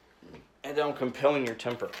 and then I'm compelling your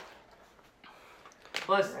temper.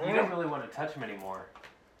 Plus, you don't really want to touch him anymore,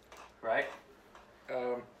 right?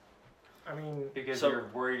 I mean, Because So- you're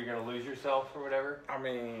worried you're gonna lose yourself or whatever. I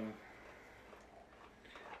mean,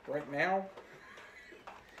 right now,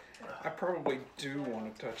 I probably do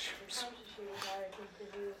want to touch him.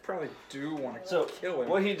 Probably do want to So kill him.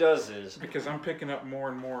 what he does is Because I'm picking up more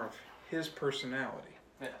and more of his personality.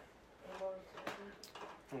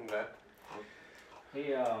 Okay. he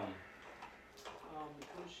Because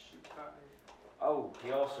oh,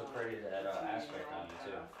 he also created that aspect on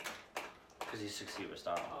you too, because he succeeded with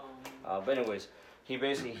style. But anyways, he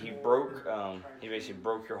basically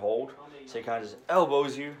broke your hold. So he kind of just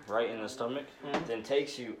elbows you right in the stomach, then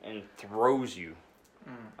takes you and throws you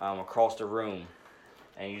across the room,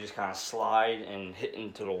 and you just kind of slide and hit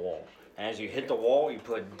into the wall. And as you hit the wall, you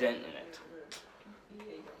put a dent in it.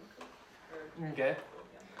 Okay.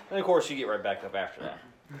 And of course, you get right back up after that.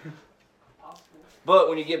 But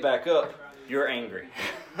when you get back up, you're angry.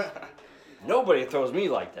 Nobody throws me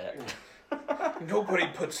like that. Nobody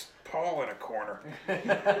puts Paul in a corner.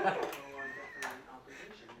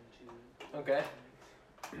 Okay.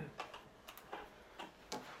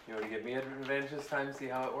 You want to give me an advantage this time? See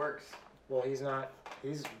how it works. well, he's not.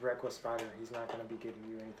 He's reckless fighter. He's not gonna be giving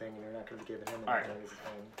you anything, and you're not gonna be giving him All right. anything. Is the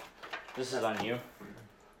thing. This is on you,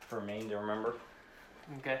 for me to remember.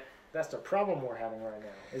 Okay. That's the problem we're having right now.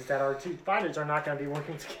 Is that our two fighters are not gonna be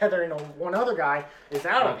working together, and one other guy is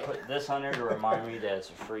out I'll of it. put this on there to remind me that it's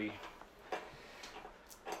a free.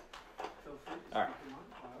 Feel free All right.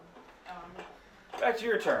 Back to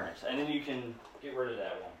your turns, and then you can get rid of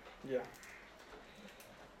that one. Yeah.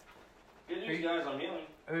 Good news, guys. I'm healing.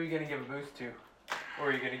 Who are you gonna give a boost to? Or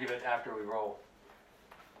are you gonna give it after we roll?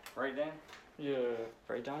 Right, Dan? Yeah.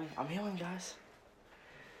 Right, Donnie? I'm healing, guys.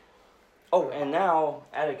 Oh, and now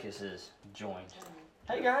Atticus is joined.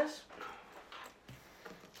 Hey, guys.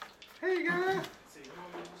 Hey, guy.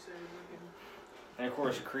 And of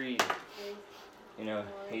course, Creed, you know,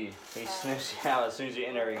 he sniffs you out as soon as you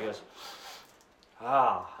enter. He goes,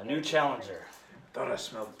 "Ah, a new challenger." Thought I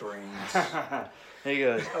smelled brains. He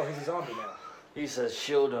goes, Oh, he's a zombie now. he says,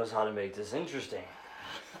 "Shield knows how to make this interesting."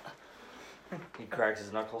 He cracks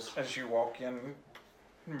his knuckles. As you walk in,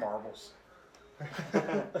 marbles.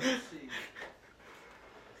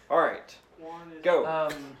 All right, go.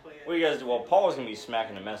 Um, What do you guys do? Well, Paul's gonna be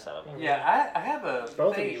smacking the mess out of him. yeah, I have a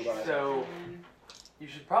Both of fate, you guys. so you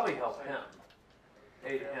should probably help him.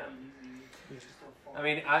 Aid him. I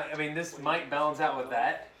mean, this might balance out with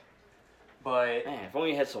that, but Man, if only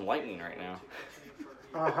you had some lightning right now.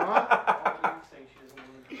 Uh-huh.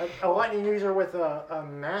 A lightning user with a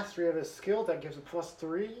mastery of a skill that gives a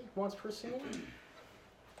 +3 once per scene?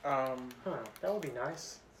 Huh, that would be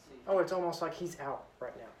nice. Oh, it's almost like he's out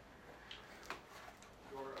right now.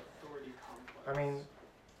 I mean,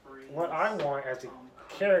 what I want as a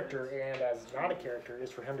character and as not a character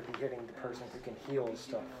is for him to be hitting the person who can heal and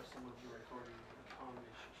stuff.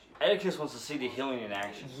 Atticus wants to see the healing in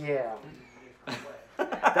action. Yeah.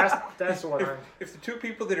 That's what I'm... If the two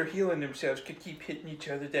people that are healing themselves could keep hitting each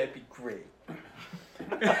other, that'd be great.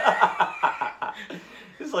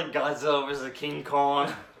 It's like Godzilla versus King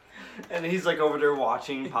Kong. And he's like over there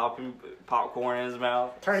watching, popping popcorn in his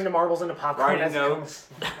mouth. Turning the marbles into popcorn Writing as it notes.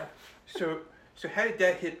 comes. So how did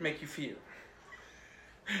that hit make you feel?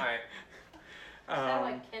 alright. Sound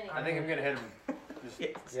like Kenny. I think I'm gonna hit him. Just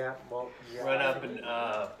Yeah, well, yeah. run up and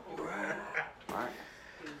Alright.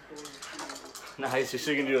 Nice.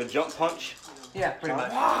 So you can do a jump punch. yeah, pretty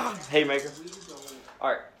much. Haymaker.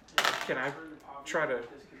 Alright. Can I try to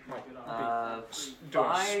do a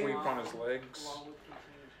 5. sweep on his legs,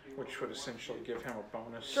 which would essentially give him a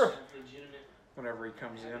bonus Sure. whenever he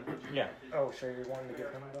comes in? Yeah. Oh, so you're wanting to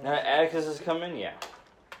get him done? Now Atticus is coming? Yeah.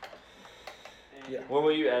 Yeah. What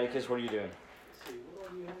were you, Atticus? What are you doing?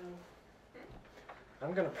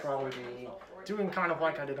 I'm gonna probably be doing kind of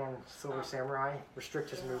like I did on Silver Samurai, restrict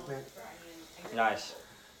his movement, Nice.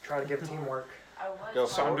 try to give teamwork. Go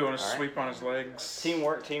So I'm doing a Alright. sweep on his legs.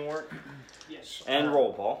 Teamwork, teamwork. And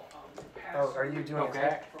roll, Paul. Oh, are you doing Okay.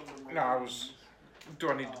 attack? No, do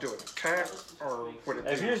I need to do an attack, or would it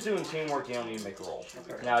If be? you're just doing teamwork, you don't need to make a roll.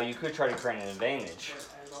 Now, you could try to create an advantage,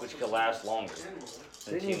 which could last longer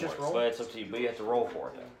than Didn't you just teamwork. roll? But it's up to you. But you have to roll for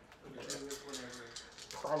it, though.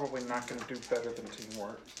 Probably not going to do better than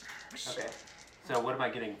teamwork. So Okay. So what am I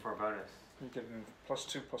getting for a bonus? you're getting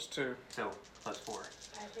 +2/+2. So +4.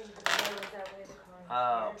 I think the boy was that way to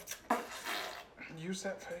con. Use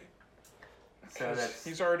that fate. So that's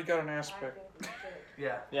He's already got an aspect.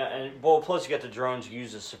 yeah. Yeah, and well, plus you got the drones. You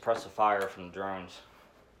use the suppressive fire from the drones.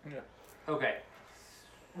 Okay.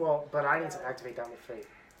 Well, but I need to activate that with Fate.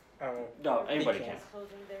 No, anybody can.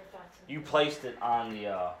 You placed it on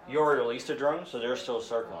the. You already released the drone, so they're still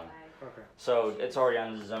circling. Okay. So it's already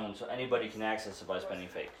on the zone, so anybody can access it by spending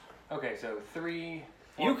fate. Okay. So 3.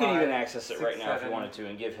 4, You can 5, even access it 6, right now if you 7, wanted to,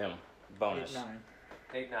 and give him bonus.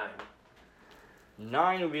 8, 9.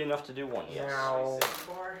 9 would be enough to do one. Yes.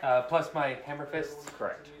 Now, Plus my hammer fists.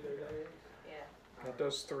 Correct. That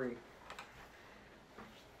does 3.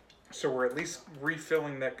 So we're at least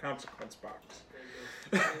refilling that consequence box.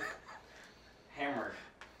 Hammered.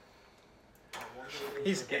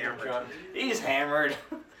 He's hammered. He's hammered.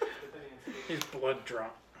 He's blood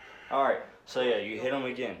drunk. All right. So yeah, you hit him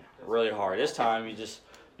again, really hard. This time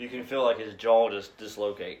you can feel like his jaw just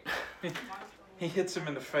dislocate. He hits him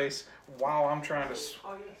in the face while I'm trying to.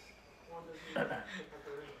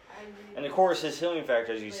 And of course, his healing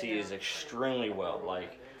factor, as you see, is extremely well.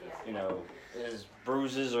 Like, you know, his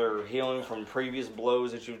bruises are healing from previous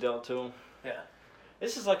blows that you've dealt to him. Yeah.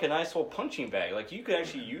 This is like a nice little punching bag. Like, you could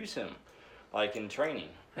actually use him, like, in training.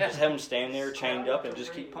 Yeah. Just have him stand there chained up and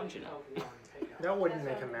just keep punching him. that wouldn't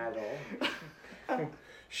make him mad at all.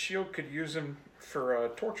 Shield could use him for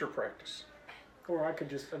torture practice. Or I could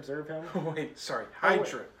just observe him. Wait, sorry, Oh, wait.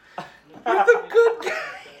 Hydra. We're the good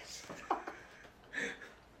guys.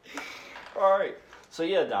 All right. So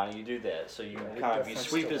yeah, Donnie, you do that. So you Yeah, we kind of definitely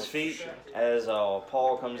sweep still his want feet shit. as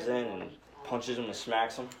Paul comes in and punches him and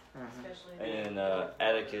smacks him, and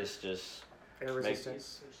Atticus just Air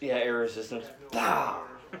resistance. air resistance. Blah!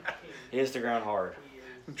 He hits the ground hard.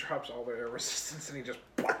 Drops all the air resistance and he just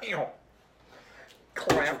bam. Which, of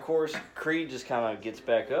Clamp. course, Creed just kind of gets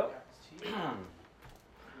back up.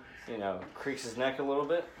 Creaks his neck a little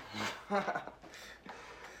bit.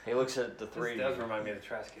 He looks at the three This of does you. remind me of the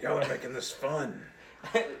trash can. Y'all are making this fun.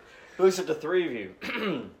 He looks at the three of you.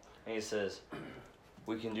 And he says,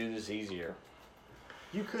 we can do this easier.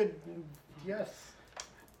 You could, yes.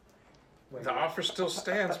 Wait, The offer still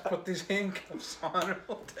stands. Put these handcuffs on and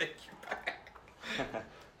we'll take you back. He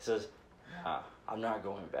says, nah, I'm not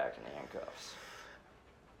going back in handcuffs.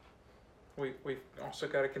 We've also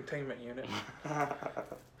got a containment unit.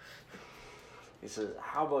 He says,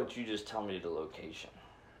 how about you just tell me the location?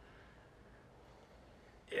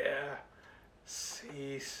 Yeah.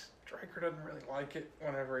 See, Stryker doesn't really like it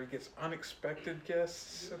whenever he gets unexpected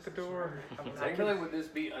guests at the door. Technically, would this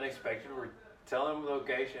be unexpected? We're telling him the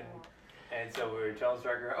location, and so we're telling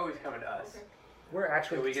Stryker, oh, he's coming to us. we're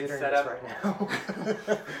actually So we can considering set this up- right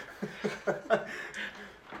now.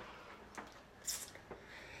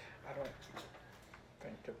 I don't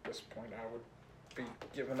think at this point I would be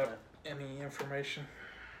giving up any information.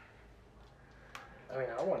 I mean,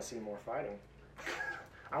 I want to see more fighting.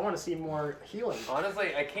 I want to see more healing.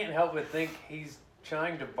 Honestly, I can't help but think he's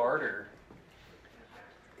trying to barter,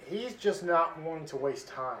 He's just not wanting to waste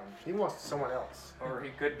time. He wants someone else. or he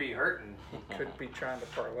could be hurting. Could be trying to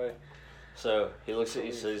parlay. So he looks at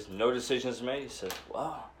you, says, no decisions made. He says,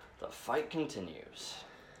 well, the fight continues.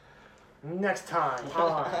 Next time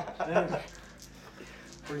on.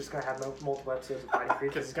 We're just going to have multiple episodes of Fighting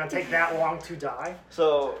Creed because it's going to take that long to die.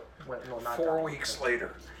 So, Wait, no, not 4 die. weeks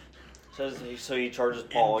later. so he charges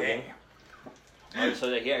Paul In again. game. Alright, so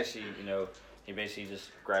that he actually, he basically just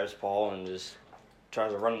grabs Paul and just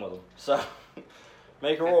tries to run with him. So,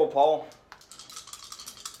 make a roll, Paul.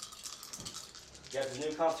 You have the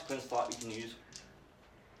new consequence slot you can use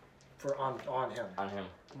For on him. on him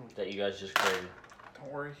that you guys just created. Don't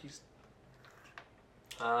worry, he's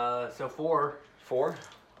So 4. 4.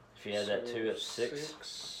 If you add that 2, it's 6.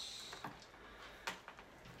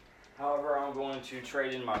 However, I'm going to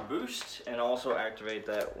trade in my boost and also activate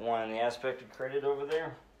that one in the aspect of credit over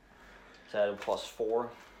there. To add a +4.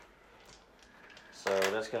 So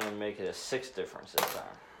that's going to make it a 6 difference this time.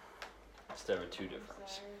 Instead of a 2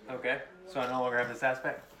 difference. Okay, so I no longer have this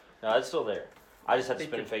aspect? No, it's still there. I just have to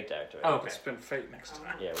spin fate to activate. Oh, it. okay. Spin fate next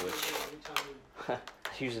time. Yeah, which I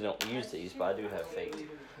usually don't use these, but I do have fate.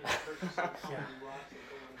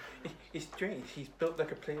 He's strange. He's built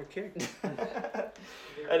like a player character.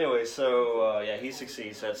 Anyway, so yeah, he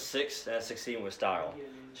succeeds. That's 6. That's 16 with style.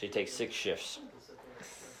 So you take 6 shifts.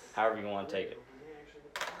 However you want to take it.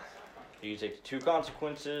 You can take the 2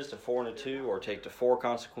 consequences, the 4 and the 2, or take the 4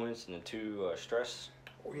 consequence and the 2 stress.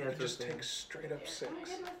 Or you could just take straight up 6.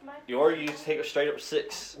 Or you take a straight up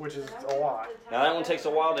 6. Which is a lot. Now that one takes a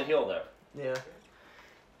while to heal though. Yeah.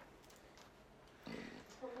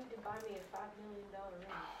 Told me to buy me a $5 million ring.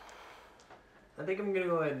 I think I'm gonna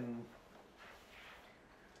go ahead and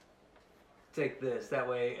take this. That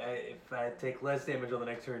way, if I take less damage on the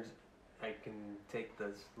next turns, I can take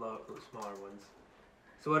the smaller ones.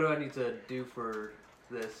 So what do I need to do for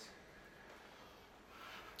this?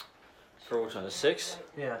 For which one? The 6?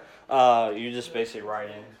 Yeah. You just basically write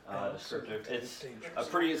in descriptive. It's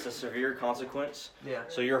a severe consequence. Yeah.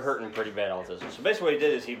 So you're hurting pretty bad off this. So basically what he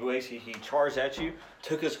did is he charged at you,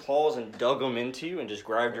 took his claws and dug them into you and just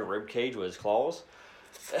grabbed your rib cage with his claws.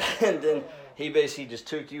 And then he basically just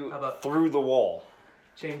took you How about- through the wall.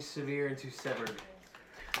 Change severe into severed.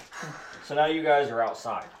 So now you guys are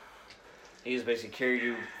outside. He just basically carried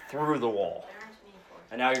you through the wall.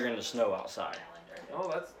 And now you're in the snow outside. Oh,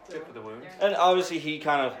 that's good for the wound. And obviously he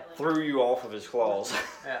kind of threw you off of his claws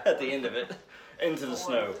Yeah. at the end of it into the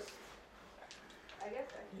snow. I guess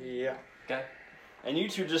I Yeah. Okay. And you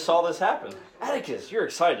two just saw this happen. Atticus, you're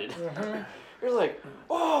excited. You're like,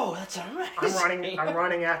 oh, that's amazing. I'm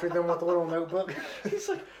running after them with a little notebook. He's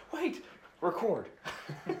like, wait, record.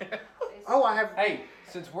 Oh, I have. Hey,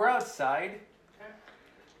 since we're outside,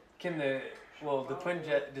 can the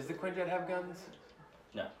Quinjet, does the Quinjet have guns?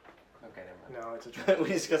 No. Okay, never mind. No, it's a trick. We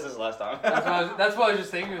discussed this last time. That's what I was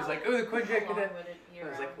just thinking. It was like, oh, the Quinjet could have. I I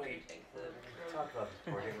was like, wait. Talk about this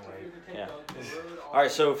before, didn't we? Yeah. All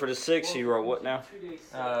right, so for the 6, you wrote what now?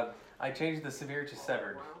 I changed the severe to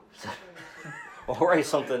severed. Well, write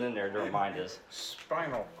something in there to remind us.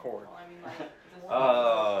 Spinal cord.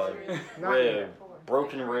 Rib,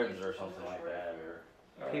 broken ribs or something like that,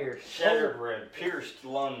 or Pierce. shattered rib, pierced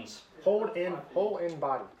lungs. Hole in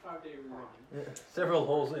body. Several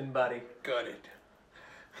holes in body. Gutted.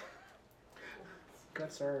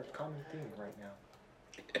 Guts are a common theme right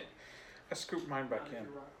now. I scooped mine back in.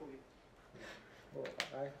 Well,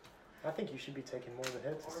 I I think you should be taking more of the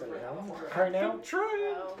hits instead of him right now. I'm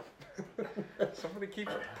trying. Somebody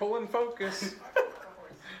keeps pulling focus.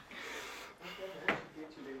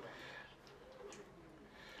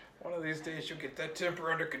 One of these days you'll get that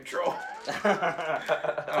temper under control.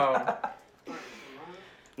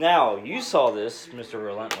 Now, you saw this, Mr.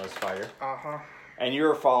 Relentless Fighter, Uh-huh. and you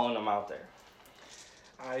were following him out there.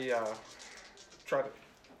 I try to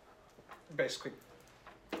basically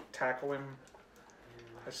tackle him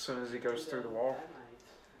as soon as he goes through the wall.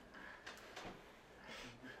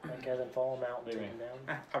 Like, as in follow him out and What do take you him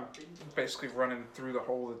down. I'm basically running through the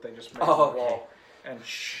hole that they just made Oh, in the okay. wall and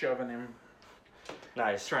shoving him,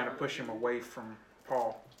 Nice. trying to push him away from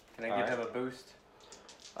Paul. Can I give him a boost?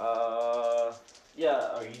 Yeah,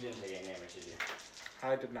 oh, you didn't take any damage, did you?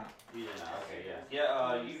 I did not. You did not, okay, yeah.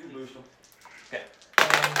 Yeah, you can boost him. And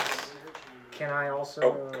can I also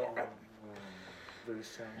Oh, God.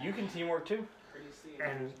 boost him? You can teamwork too.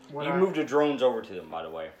 And what You moved the drones over to them, by the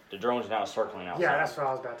way. The drones now circling outside. Yeah, that's what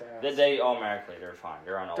I was about to ask. They automatically, they're fine.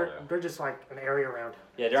 They're on auto. They're just like an area around him.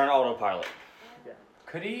 Yeah, they're on autopilot.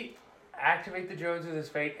 Could he activate the drones with his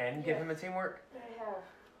fate and give him a teamwork? I have.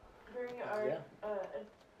 During our Yeah.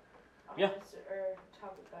 Yeah. officer, or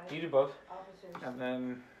topic guide, You do both. officers. And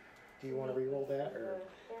then, Do you want to re-roll that? Or?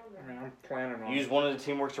 I mean, I'm planning on Use one of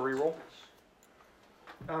the teamworks to reroll.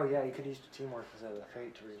 Oh, yeah, you could use the teamwork instead of the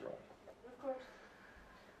fate to re-roll. Of course.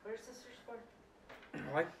 Where's Sister Sport?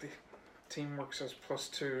 I like the teamwork says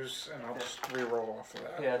 +2s, and I'll just re-roll off of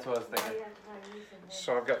that. Yeah, that's what I was Oh, thinking. yeah, 'cause I'm using him.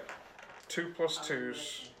 So I've got 2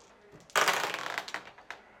 +2s.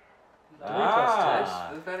 Ah.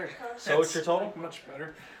 That's better. So what's your total? Much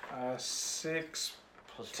better. 6.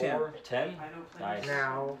 +4, 10. Nice.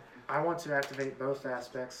 Now, I want to activate both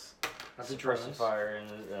aspects of the Suppressive drones. fire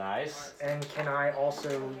and nice. And can I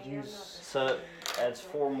also use... So it adds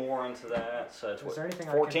 4 more into that. So it's Is what? there anything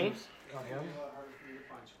 14? I can use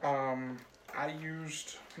on him? I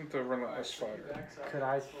used the Relentless Fighter. Could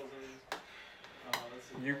I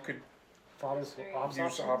You could follow this ops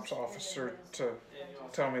use officer? Ops Officer to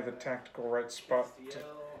tell me the tactical right spot to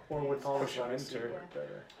Or would Father's push him Legacy into. work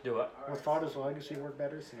better? Do what? Would Father's Legacy work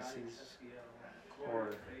better since he's... Or...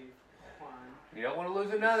 You don't want to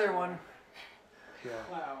lose another one.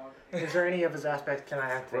 Yeah. Is there any of his aspects can I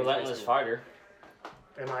activate? Relentless basically? fighter.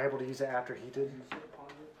 Am I able to use it after he did?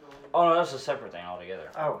 Oh no, that's a separate thing altogether.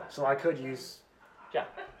 Oh, so I could use... Okay.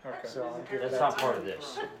 So I'll give That's that not to part you. of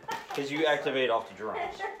this. Because you activate off the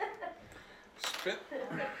drones. Spit.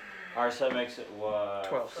 Alright, so that makes it what?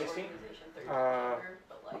 12. 16?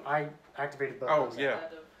 I activated both. Oh, those. yeah.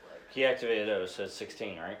 He activated those, so it's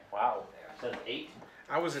 16, right? Wow. So that's 8?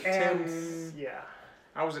 I was at And 10. yeah,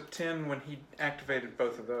 I was at 10 when he activated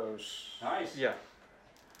both of those. Nice. Yeah.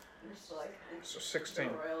 So 16.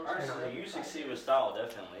 Alright, so you succeed with style,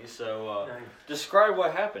 definitely. So, Nice. describe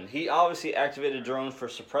what happened. He obviously activated drones for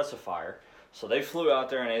suppressive fire. So they flew out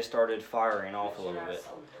there and they started firing off a little bit,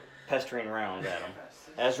 pestering around at him.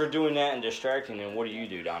 As we're doing that and distracting him, what do you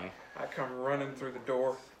do, Donnie? I come running through the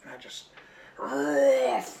door and I just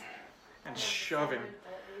and shove him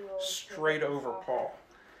straight over Paul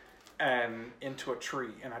and into a tree,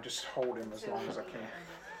 and I just hold him as long as I can.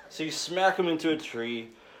 So you smack him into a tree.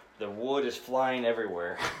 The wood is flying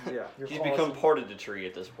everywhere. Yeah. Your He's claws- become part of the tree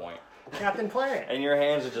at this point. Captain Planet. And your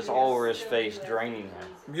hands are just all over his face, draining him.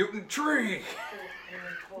 Mutant tree.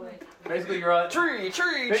 Basically, you're on. Tree!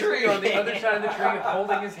 Basically, you're on the other side of the tree,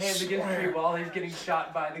 holding his hands against the tree while he's getting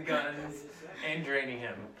shot by the guns and draining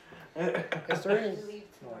him. Is there any?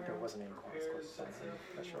 No, there wasn't any consequences on him.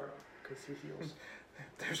 That's sure. Because he heals.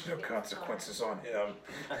 There's no consequences on him.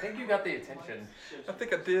 I think you got the attention. I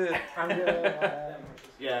think I did. I'm good.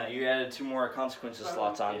 Yeah, you added 2 more consequences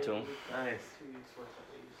slots onto him. Nice.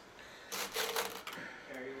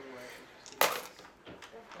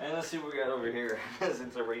 And let's see what we got over here,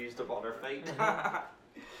 since we used up all our fate.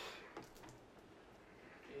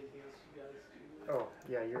 Oh,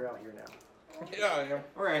 yeah, you're out here now. Yeah, I am.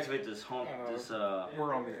 We're gonna activate this home,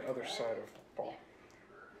 We're on the other side of Paul.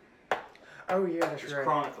 Oh, yeah, that's this right.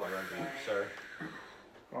 chronicle right here, sir.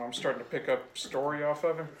 Well, I'm starting to pick up story off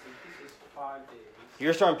of him.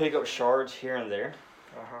 You're starting to pick up shards here and there,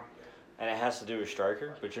 Uh-huh. and it has to do with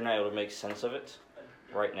Striker, but you're not able to make sense of it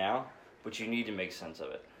right now, but you need to make sense of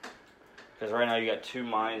it. Because right now you got 2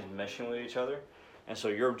 minds meshing with each other, and so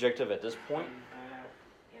your objective at this point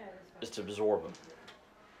is to absorb them,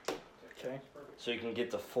 Okay. so you can get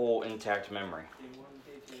the full intact memory.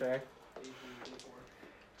 Okay.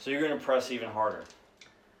 So you're going to press even harder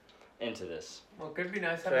into this. Well, it could be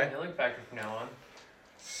nice having a Okay. healing factor from now on.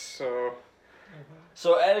 So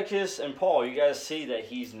So Atticus and Paul, you guys see that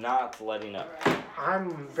he's not letting up.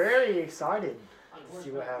 I'm very excited to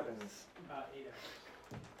see what happens. About 8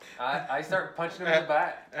 hours. I start punching him in the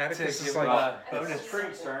back. Atticus to is give like- him a It's bonus.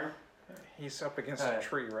 Creed's turn. He's up against a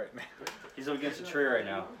tree right now. He's up against a tree right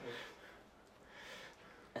now.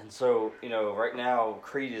 And so, you know, right now,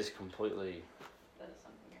 Creed is completely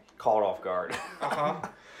caught off guard. Uh-huh.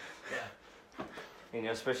 You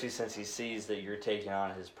know, especially since he sees that you're taking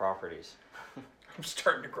on his properties. I'm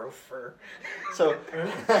starting to grow fur. So,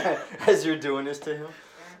 as you're doing this to him,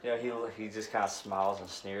 you know, he just kind of smiles and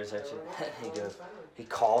sneers at you. He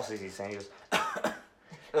calls as he's saying, he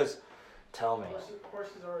goes, tell me,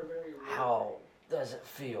 Horses are very rare. how does it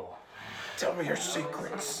feel? Tell me your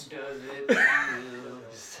secrets. Does it feel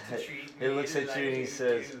to treat He looks me at like you and he you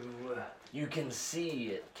says, do? you can see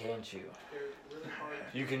it, can't you? They're really hard.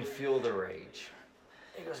 You can feel the rage.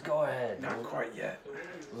 He goes, go ahead. Not quite yet.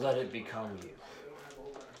 Let it become you. They don't have a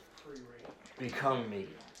whole lot of free range. Become me.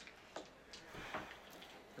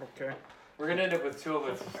 Okay. We're gonna end up with two of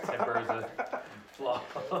us tempers a flaw.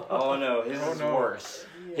 Oh no, his Oh, is no. worse.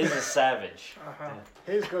 His is savage. Uh-huh.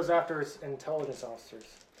 His goes after his intelligence officers.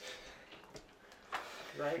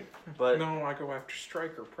 Right? But No, I go after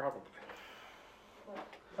Stryker, probably.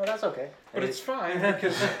 Oh, that's okay. But it's fine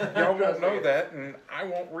because y'all won't know that, and I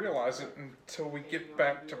won't realize it until we get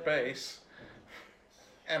back to base,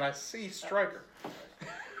 and I see Stryker.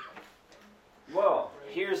 well,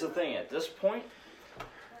 here's the thing. At this point,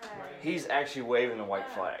 he's actually waving the white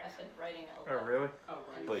flag, Oh, really? Oh,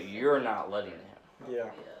 right. but you're not letting him. Yeah.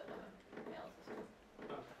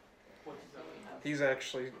 What's his other name? He's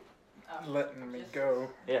actually letting me go.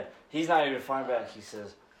 Yeah, he's not even flying back. He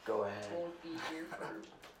says, "Go ahead, Won't be here for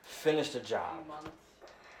finish the a job." few months.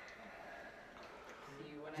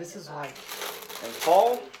 See you when I This get is back. like, And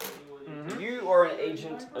Paul, you are an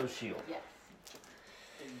agent of Shield. Yes.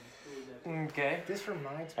 Okay. this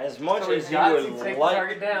reminds me. As much So as he's you got to would take the like,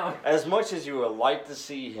 target down. as much as you would like to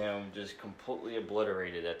see him just completely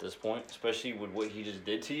obliterated at this point, especially with what he just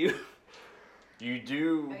did to you, you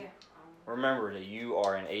do Oh, yeah. remember that you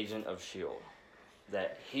are an agent of Shield.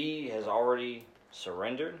 That he has already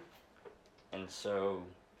surrendered, and so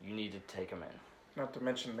you need to take him in. Not to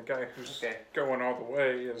mention the guy who's Okay. going all the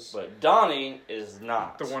way is But Donnie is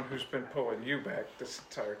not. the one who's been pulling you back this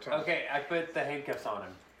entire time. Okay, I put the handcuffs on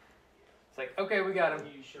him. It's like, okay, we got him.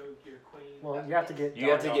 You showed your queen. Well, you have to get.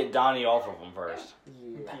 You have to Donnie get Donnie off of him first.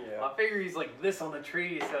 off. Yeah. I figure he's like this on the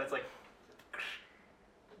tree, so it's like,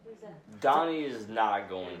 Who's that? Donnie is not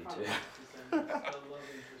going to. A love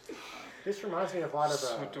interest. This reminds me of a lot of.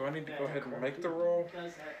 So do I need to go ahead and make the roll?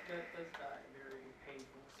 Does die very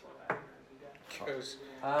painful, slow agony death. Because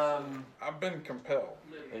I've been compelled.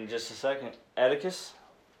 In just a second, Atticus,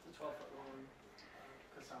 The 12-foot long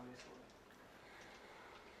Kasami sword.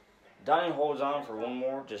 Donnie holds on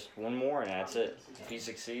for just one more, and that's it. If he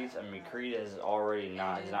succeeds, I mean, Creed is already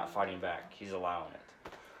not. He's not fighting back. He's allowing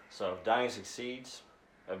it. So if Donnie succeeds,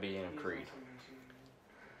 that'd be in Creed.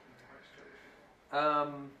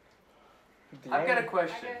 The I've got a only-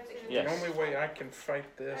 question. The Yes, only way I can fight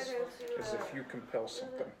this is if you compel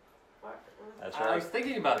something. that's I was right.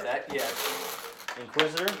 thinking about that, yes.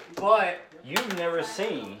 Inquisitor, But you've never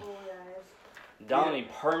seen Donnie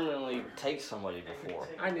permanently take somebody before.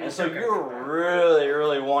 I knew And so okay. you're really,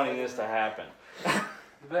 really wanting this to happen.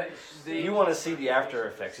 but the You want to see the after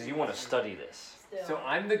effects, 'cause you want to study this. so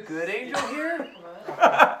I'm the good angel here.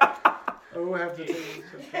 Oh, have to take.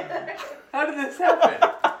 How did this happen?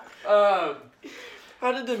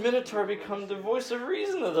 How did the Minotaur become the voice of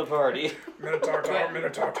reason of the party? Minotaur talk,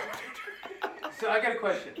 Minotaur talk. So I got a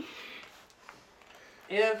question.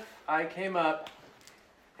 If I came up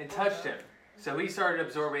and touched him, so he started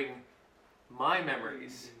absorbing my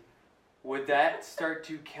memories, would that start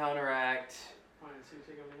to counteract Fine, so you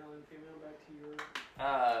take a male and female back to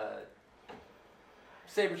your.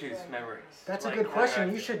 Sabretooth's memories? That's a Like, good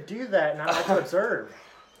question. You counteract- should do that, and I like to observe.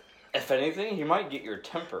 If anything, he might get your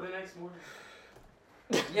temper, The next morning.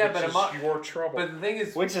 Yeah, but Which I'm is your trouble. But the thing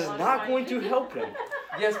is, which is not going to help him.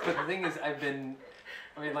 yes, but the thing is, I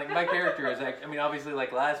mean, like, my character is, I mean, obviously,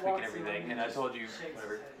 like, last week and everything, and I told you,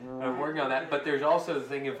 whatever, I'm working on that, but there's also the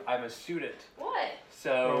thing of I'm a student, What?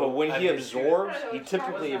 so... But when I'm he a student. absorbs, he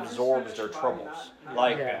typically absorbs their troubles.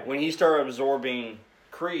 Like, Yeah. when he started absorbing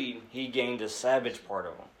Creed, he gained a savage part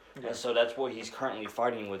of him. And so that's what he's currently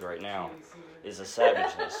fighting with right now, is a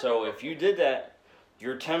savageness. So if you did that,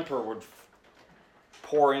 your temper would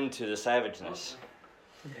pour into the savageness.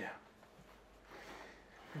 yeah.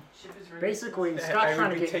 Ship is ready. Basically, I Scott's would trying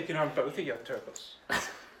to be get. taking on both of your troubles.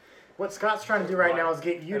 What Scott's trying to do right now is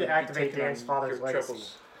get you I would to be activate taking on Dan's father's your legacy.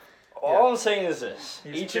 troubles. All I'm saying is this.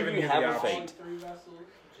 He's Each of giving you you the have a option. fate.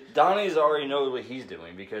 Donnie's already knows what he's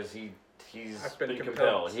doing because he's I've been been compelled.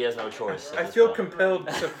 compelled. He has no choice. at I this feel point. compelled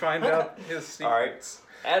to find out his All right. secrets.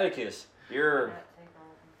 Atticus,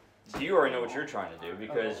 you already know what you're trying to do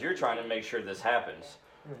because you're trying to make sure this happens.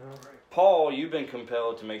 Paul, you've been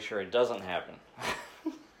compelled to make sure it doesn't happen.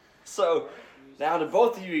 So now to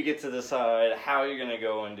both of you get to decide how you're gonna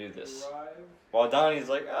go and do this. While Donnie's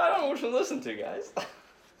like, I don't know which one to listen to, guys.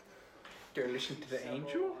 Do I listen to the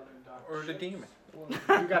angel or the demon? You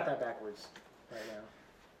got that backwards right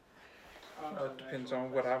now. Well, it depends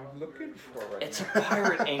on what I'm looking for right It's a now.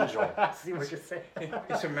 pirate angel. I see what you're saying.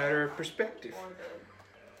 It's a matter of perspective.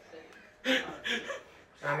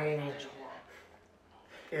 I mean,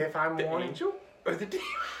 if I'm The wanting, angel or the demon?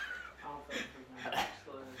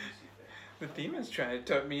 The demon's trying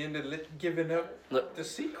to talk me into giving up Look. the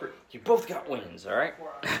secret. You both got wings, all right?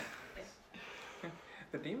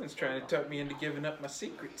 The demon's trying to talk me into giving up my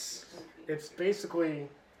secrets. it's basically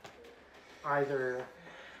either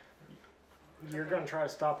you're going to try to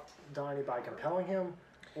stop Donnie by compelling him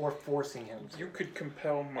or forcing him to. You could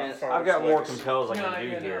compel my And father's I've got more legacy. compels I No, can do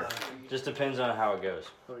yeah, here. no. Just depends on how it goes.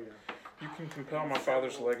 Oh, yeah. You can compel my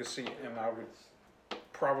father's legacy, and I would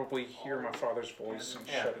probably hear my father's voice and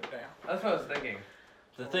Yeah. shut it down. That's what I was thinking.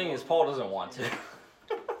 The thing is, Paul doesn't want to.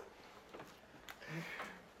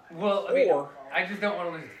 Well, I mean, Or- I just don't want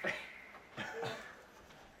to lose.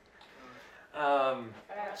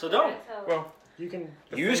 So don't. Well, You can.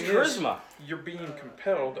 the Use thing is, charisma. you're being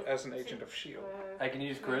compelled as an agent of S.H.I.E.L.D. I can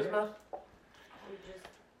use charisma.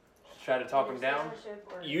 Try to talk him down.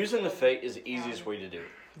 Using the fate is the easiest way to do it.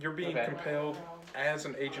 You're being Okay. compelled as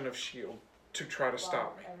an agent of S.H.I.E.L.D. to try to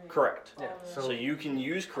stop me. Correct. Yeah. So you can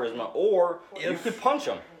use charisma, or you If- could punch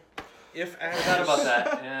him. If I thought about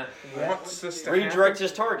Atticus that. Yeah. wants this to Redirect happen,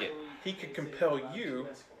 his target. he could compel you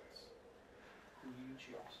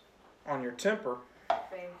on your temper.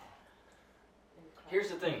 Here's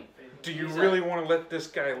the thing. Do you really want to let this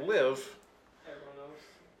guy live? Everyone else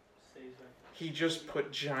stays back. He just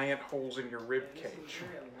put giant holes in your rib And this is cage.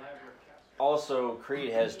 very elaborate castle. Also,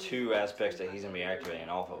 Creed has two aspects that he's gonna be activating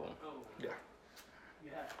off of him Oh, Yeah.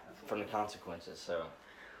 yeah. That's from the consequences. So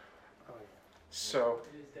Oh, So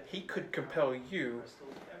It is definitely he could compel you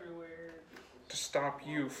crystals everywhere. to stop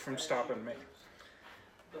you from stopping me.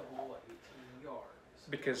 The whole 18 yards.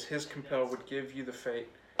 Because his compel would give you the fate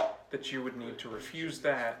that you would need to refuse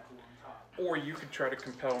that, or you could try to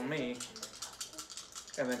compel me,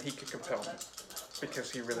 and then he could compel me. Because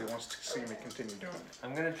he really wants to see me continue doing it.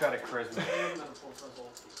 I'm gonna try to charisma,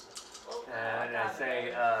 and I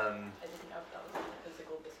say, I didn't know if that was a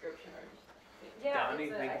physical description or just. Yeah, Donnie,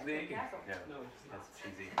 it's a think ice cream the. castle. No, No, it's not. that's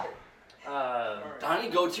cheesy. Donnie,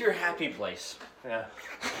 go to your happy place. Yeah.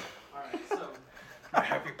 Alright, so My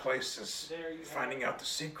happy place is there you finding out the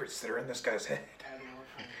secrets that are in this guy's head. Admiral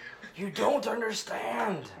You don't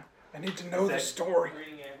understand. I need to know the That- story.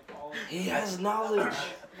 reading all He has knowledge.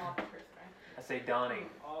 Not the person, right? I say, Donnie,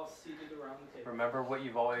 all seated around the table. remember what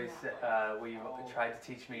you've always, what you've tried to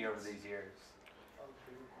teach me over these years.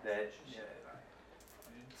 That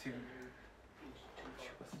to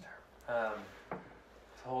what's the term?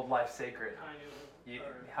 To hold life sacred. You,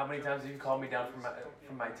 how many times have you called me down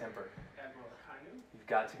from my temper? Admiral Kainu. You've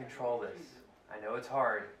got to control this. I know it's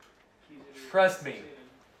hard. He's in Trust me.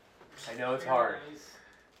 I know it's hard.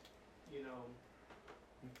 You know,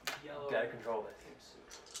 yellow. You've got to control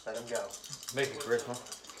this. Let him go. Make a charisma.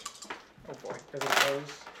 Oh boy. Does it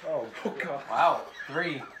pose? Oh, Oh god. Wow,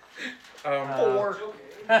 3. Four.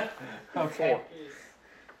 Okay. Is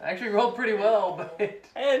I actually rolled pretty well, but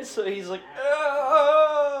And so he's like,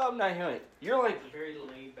 I'm not hearing it. You're like, a very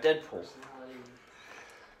laid back Deadpool. personality.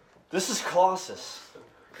 this is Colossus.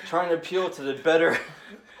 Trying to appeal to the better.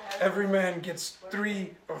 Every man gets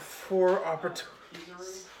 3 or 4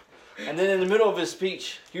 opportunities. And then in the middle of his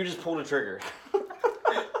speech, you just pulled a trigger.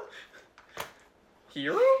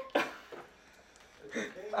 Hero?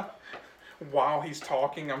 While he's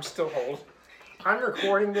talking, I'm still holding. I'm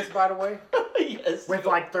recording this, by the way, Yes. with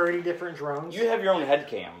like 30 different drones. You have your own head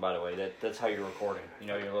cam, by the way. That's how you're recording. You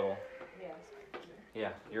know, your little. Yes. Yeah,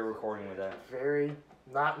 you're recording with that. Very,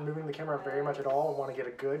 not moving the camera very much at all. I want to get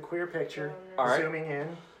a good, clear picture. All right. Zooming in.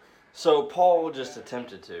 So Paul just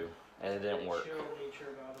attempted to, and it didn't work. Chill nature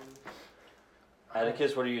about him.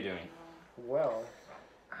 Atticus, what are you doing? Well,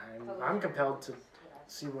 I'm compelled to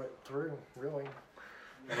see what through, really.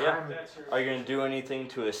 Yeah. That's her. Are you gonna do anything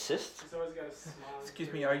to assist? He's always got a smile.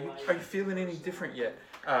 Excuse me, are you feeling any different yet?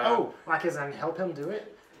 Oh, like as in help him do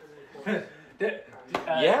it?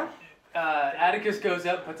 Yeah. Atticus goes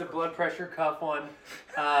up, puts a blood pressure cuff on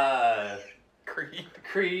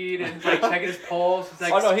Creed and like checking his pulse. He's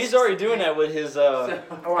like, Oh no, he's already doing that with his So-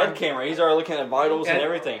 head camera. He's already looking at vitals and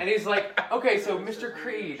everything. And he's like, okay, so Mr.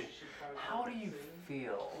 Creed, how do you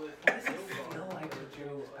feel? What does it feel like to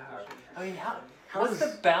drink this power? I mean, what's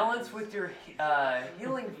the balance with your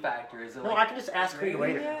healing factor? Is it No, like I can just ask Creed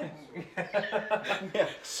later. Yeah.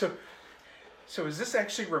 So is this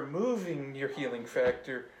actually removing your healing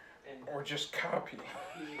factor, or just copy?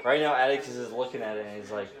 Right now, Atticus is looking at it and he's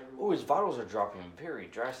like, "Ooh, his vitals are dropping very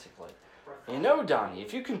drastically." You know, Donnie,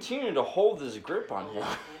 if you continue to hold this grip on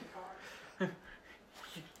him,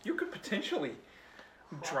 You could potentially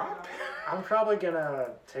drop. I'm probably gonna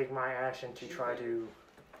take my action to try to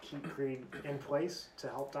keep Creed in place to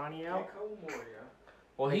help Donnie out.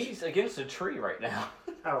 well, he's against a tree right now.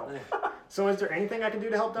 Oh, so is there anything I can do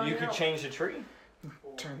to help Donnie You could out? change the tree.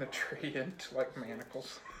 Turn the tree into like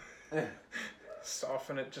manacles.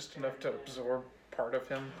 Soften it just enough to absorb part of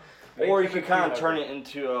him. Or you could kind of turn it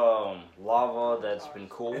into lava that's been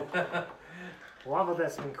cooled. Lava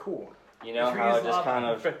that's been cool. You know how it just kind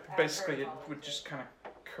of. But basically, it would just kind of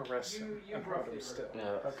caress him and hold him still.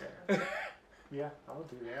 Okay. Yeah, I'll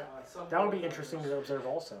do that. That would be interesting to observe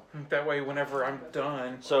also. That way, whenever I'm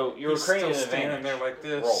done, So you're he's creating still an standing advantage. there like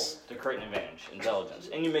this. Roll to create an advantage, intelligence,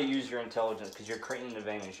 and you may use your intelligence because you're creating an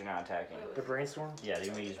advantage. You're not attacking. The brainstorm? Yeah,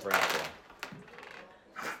 you may use brainstorm.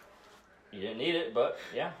 You didn't need it, but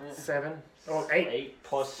yeah. 7. Oh, 8. 8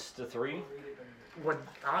 plus the 3, What?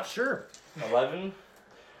 Sure. 11.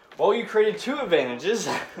 Well, you created 2 advantages.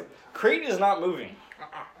 Creed is not moving.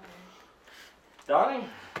 Donnie,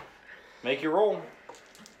 make your roll.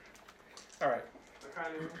 All right.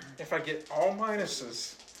 If I get all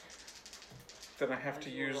minuses, then I have to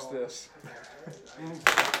use this.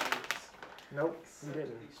 Nope, you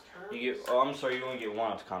didn't. You get. Oh, I'm sorry. You only get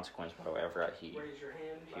 1 of consequence. By the way, I forgot he.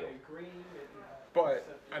 Heal.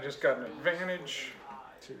 But I just got an advantage.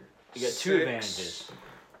 2. You got 2 6, advantages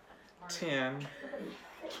 10.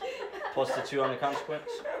 plus the 2 on the consequence.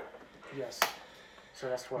 Yes. So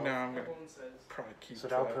that's 12. No, I'm gonna probably keep So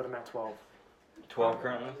that'll that. put him at 12. 12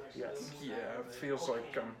 currently. Yes. Yeah, it feels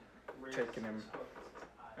like I'm taking him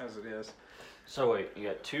as it is. So wait, you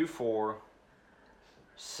got 2, 4,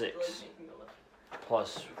 6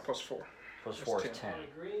 plus Plus 4. plus 4 is 10.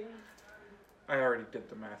 I already did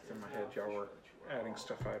the math in my head. Y'all were adding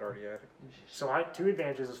stuff I'd already added. So 2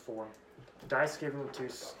 advantages is 4. Dice give him 2.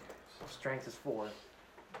 Strength is 4.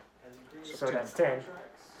 So 10. that's 10.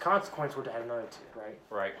 Consequence would add another 2, right?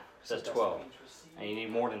 Right. So that's 12. And you need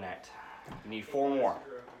more than that. You need 4 more.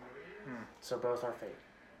 So both are fate.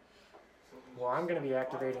 Well, I'm going to be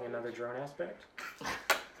activating another drone aspect.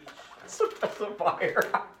 That's a fire.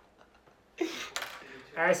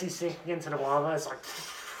 As he's sinking into the lava, it's like...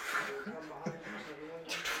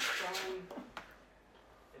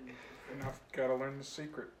 And I've got to learn the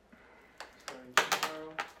secret.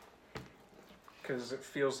 Because it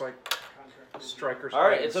feels like Striker's All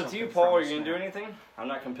right, hiding it's up to you, something Paul. from Are us you gonna now. do anything? I'm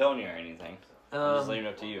not compelling you or anything. I'm just leaving it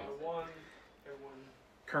up to you.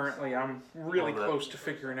 Currently, I'm really Hold up. close to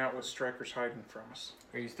figuring out what Striker's hiding from us.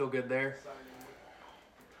 Are you still good there?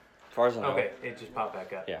 As far as I know. Okay, it just popped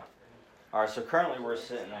back up. Yeah. All right. So currently we're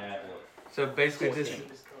sitting at what? So basically, this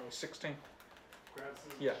 16?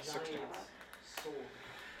 Yeah, 16.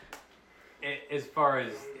 as far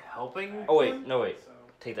as helping. Oh wait, no wait.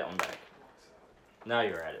 Take that one back. Now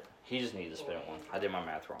you're at it. He just needs to spin it one. I did my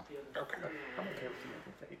math wrong. Okay. I'm okay with you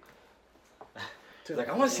making fate. He's like,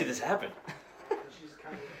 I want to see this happen.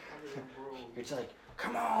 You're just like,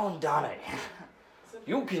 come on, Donnie.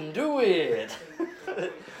 You can do it.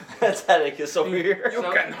 That's Atticus over here. You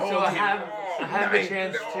So, can hold so I him have all a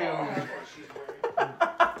chance night to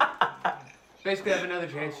basically have another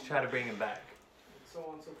chance to try to bring him back.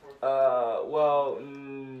 Well,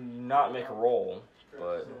 not make a roll,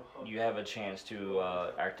 but you have a chance to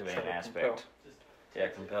activate an aspect. Yeah,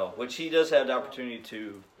 compel. Which he does have the opportunity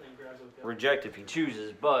to reject if he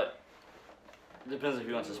chooses, but it depends if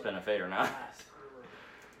he wants to spend a fate or not.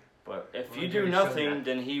 But if Well, you you do already showed nothing, that.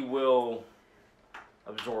 then he will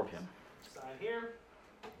absorb him. Side here.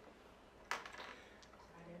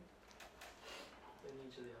 Then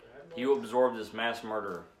each of the other You absorb this mass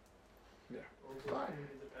murderer.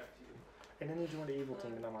 And then you joined the evil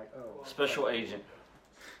team, and I'm like, oh. Special agent.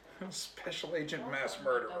 Special Agent Mass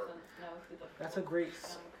Murderer. That's a great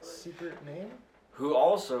secret name. Who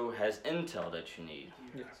also has intel that you need.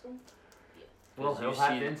 Well, You he'll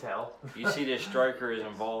have see- intel. You see this striker is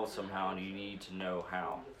involved somehow, and you need to know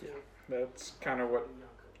how. That's kind of what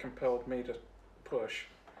compelled me to push.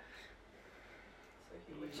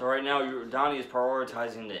 So right now, Donnie is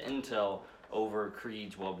prioritizing the intel over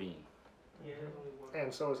Creed's well-being.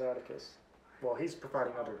 And so is Atticus. Well, he's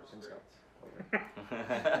providing other things out.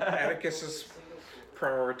 Atticus is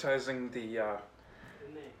prioritizing the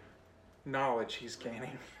knowledge he's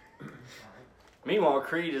gaining. Meanwhile,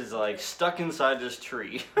 Creed is like stuck inside this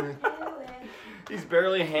tree. He's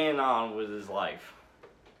barely hanging on with his life.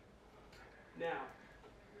 Now,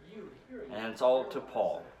 you hearing And it's all up to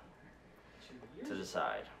Paul to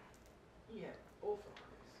decide. he had both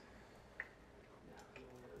armies. Now he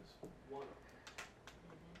only has one arm.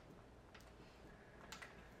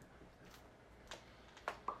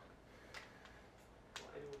 Well,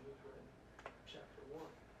 anyone who's read chapter 1,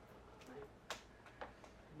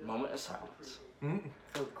 right? Moment of silence.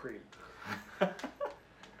 For Creed. See,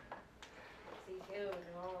 Caleb would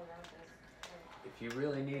know all about this. If you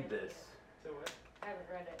really need this, So what? I haven't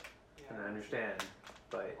read it. and I understand,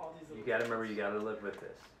 but All these you little gotta remember you gotta live with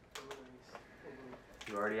this. Louis,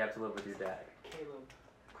 You already have to live with your dad. Caleb.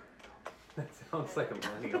 That sounds like a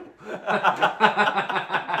millennial.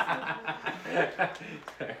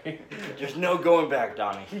 Sorry. There's no going back,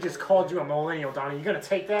 Donnie. He just called you a millennial, Donnie. You gonna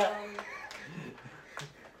take that?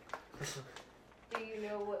 Do you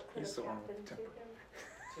know what could He's have the one happened with to the him?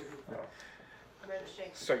 To Read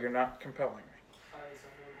Shakespeare. So you're not compelling me.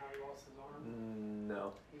 someone how he lost his arm.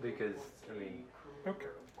 No, because, I mean, Okay.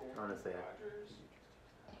 honestly, And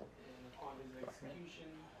upon his execution,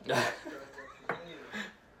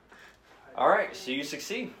 All right, so you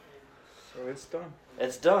succeed. So it's done.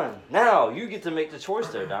 It's done. Now you get to make the choice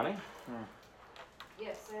there, Donnie.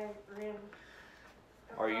 Yes, I ran.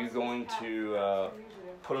 Are you across going his path. to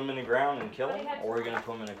put him in the ground and kill him, or are you going to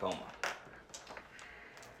put him in a coma?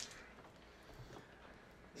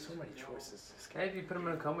 So many choices. This hey, if you put him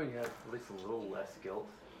in a coma, you have at least a little less guilt.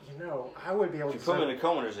 You know, I would be able If to you put him in say, a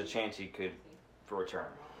coma, there's a chance he could return.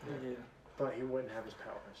 Yeah. but he wouldn't have his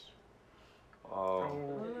powers.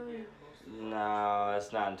 Oh, no,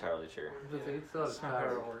 that's not entirely true. It's still That's not how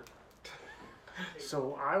it works.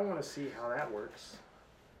 So I want to see how that works.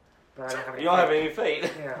 But I don't have any. You don't have faith. any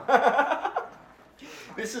fate. Yeah.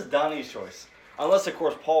 This is Donnie's choice. Unless, of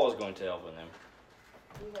course, Paul is going to help with him,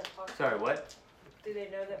 You have talked- Sorry, what? Do they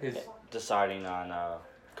know that? His- before? deciding on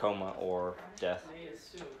coma or death. they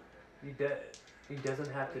assume He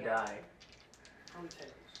doesn't have to die. from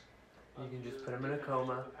tales. You can just put him in a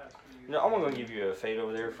coma. You know, I'm going to give you a fate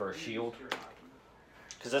over there for a shield.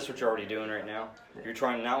 Because that's what you're already doing right now. You're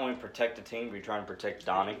trying to not only protect the team, but you're trying to protect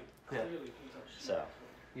Donnie. Yeah. So,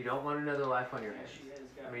 You don't want another life on your hands.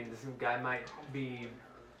 I mean, this guy might be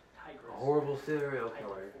a horrible serial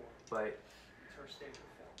killer, but Her staple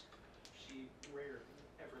form. She rarely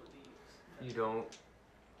ever leaves. you don't.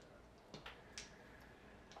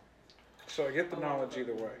 So I get the knowledge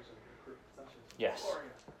either way. yes,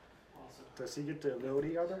 Does he get the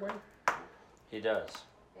ability either way? he does.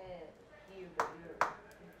 You,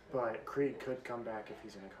 But Creed could come back if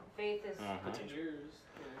he's in a coma. Faith is.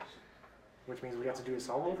 Which means we have to do this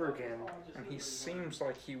all over again. And he seems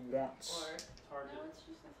like he wants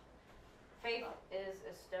Faith is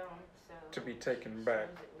a stone, so. to be taken back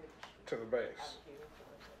to the base.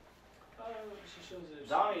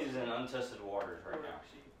 Donnie is in untested waters right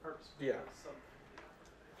now. Yeah.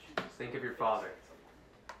 Think of your father.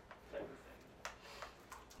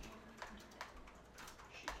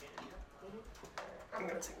 I'm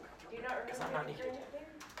gonna take Do you not remember? I'm not anything? needed.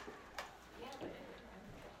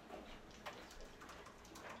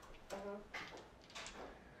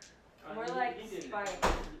 More like Spike.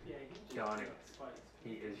 Donnie,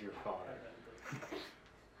 he is your father.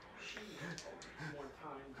 She needs more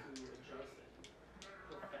time to adjust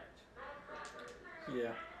and perfect.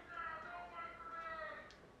 Yeah.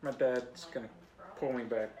 My dad's gonna pull me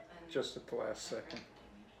back just at the last second.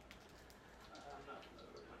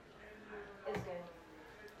 It's good.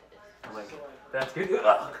 I'm like, that's good.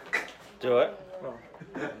 Ugh. Do it. Well,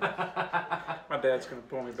 my dad's gonna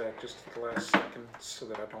pull me back just at the last second so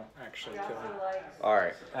that I don't actually He kill also him. likes. All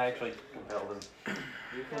right. I actually compelled him. You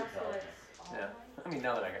He also compelled. likes. Yeah. I mean,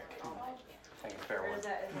 now that I got two, I think it's fair Or one. is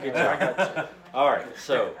that in Good there? job. I got All right.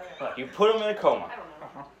 So you put him in a coma. I don't know.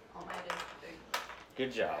 Uh-huh. Mine is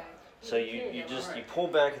Good job. So you pull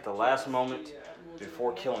back at the last moment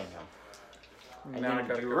before killing him, and Now I then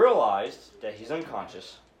gotta you go. realize that he's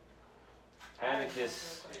unconscious.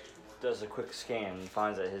 Atticus does a quick scan and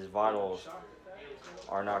finds that his vitals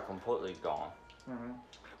are not completely gone, Mhm.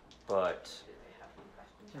 but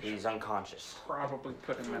he's unconscious. Probably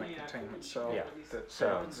put him in a containment cell Yeah. that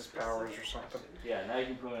So- hides his powers or something. Yeah, now you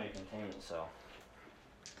can put him in a containment cell.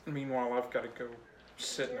 Meanwhile, I've got to go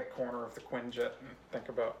sit in a corner of the Quinjet and think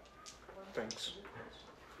about things.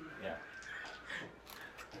 Yeah.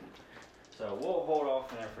 So we'll hold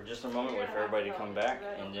off in there for just a moment, wait for everybody to come back,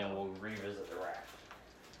 and then we'll revisit the raft.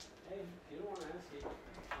 Hey, if you don't want to ask it,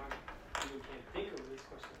 you can't think of this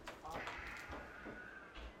question. It's fine.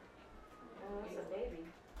 Oh, it's a baby.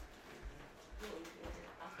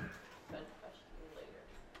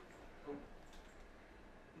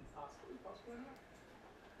 Possibly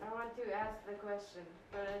not. I want to ask the question,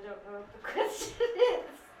 but I don't know what the question is.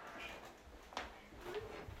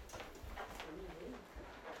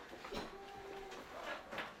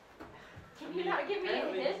 Can you not give me a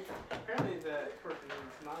hint? Apparently that curriculum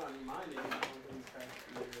is not on my name over these past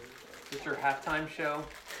few years. Is this your halftime show?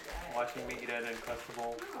 Watching me eat at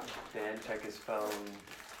Uncrustable. Dan check his phone.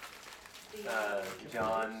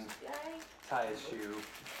 John tie his shoe.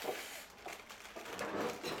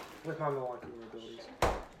 With my molecular abilities.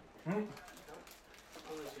 Unless you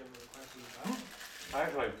have any questions about it.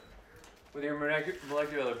 Actually, with your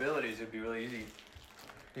molecular abilities, it'd be really easy.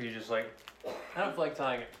 You could just like, I don't feel like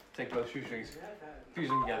tying it. Take both shoestrings, We have had fuse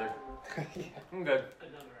them together. I'm good.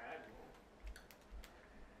 another admiral.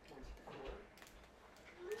 Once before.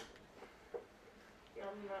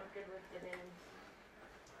 I'm not good with the names.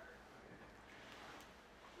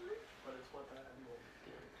 But it's what that admiral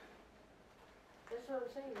did. That's what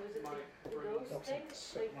I'm saying. Was it My the brain ghost thing?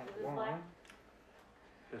 Set my Like the alarm. black?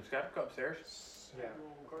 Did Scott go upstairs? Yeah.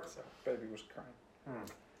 Admiral Garth. So, Baby was crying.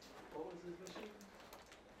 What was his mission?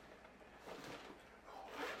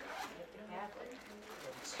 Catholic.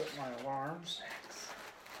 Set my alarms.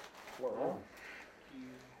 Plural. You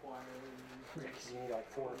quietly. because you need like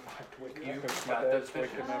 4 or 5 to wake You up. Because my got those dad's waking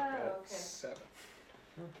fishes? up Oh, at okay. 7.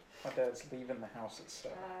 My dad's leaving the house at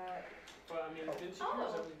 7. But I mean, it's been 2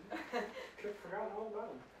 years that we forgot all about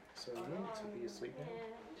him. So you need to be asleep now.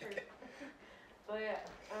 Yeah, true. But yeah,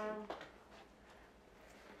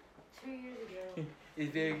 2 years ago,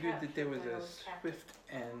 It's very good that there was a swift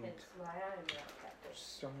and hence why I'm not captain.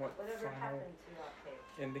 somewhat Whatever final happened to Octave?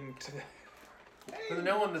 ending to the. For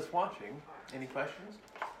no one that's watching, any questions?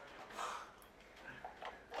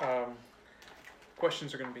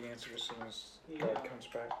 Questions are going to be answered as soon as Dad comes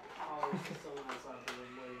back. I'll sit someone outside the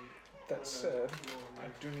room waiting. That said, I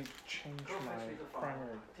What's do need to change my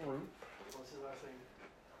primary group his last name?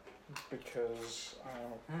 because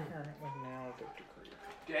I'm apparently now the degree.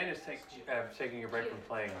 Dan is taking a break from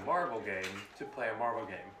playing a Marvel game to play a Marvel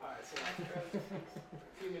game. Alright, so a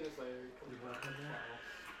few minutes later, he comes back with the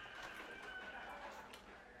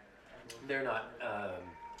file. They're not.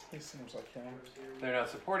 He seems like him. They're not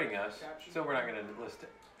supporting us, so we're not going to list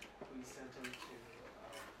it. We sent him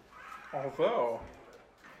to. Although,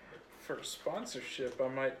 for sponsorship, I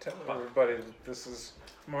might tell everybody that this is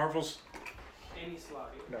Marvel's. Any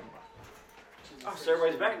slot. Never mind. Oh, so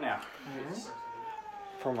everybody's back now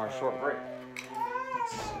from our short break.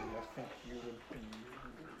 Let's see. I think you would be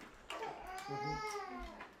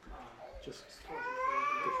just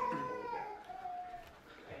different people.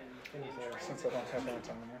 Since I don't have that on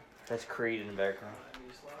there. That's Creed in the background.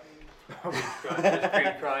 Just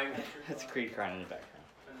Creed crying. That's Creed crying in the background.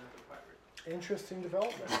 Interesting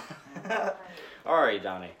development. Alright,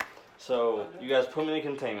 Donnie. So, you guys put me in a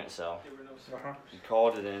containment cell. Uh-huh. You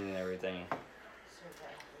called it in and everything.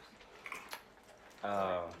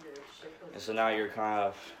 And so now you're kind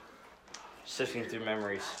of sifting through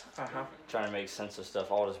memories, Uh-huh. trying to make sense of stuff.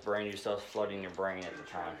 All this brand new stuff flooding your brain at the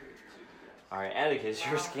time. Alright, Atticus,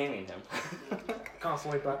 you're scanning him.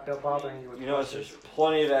 Constantly bothering you with You notice there's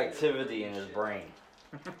plenty of activity in his brain.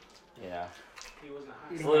 Yeah.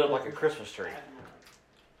 It's lit up like a Christmas tree.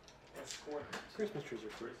 Christmas trees are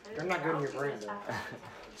free. They're not good in your brain though.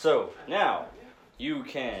 So, now, you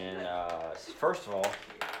can, first of all,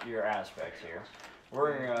 your aspect here.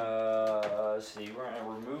 We're gonna, let's see, we're gonna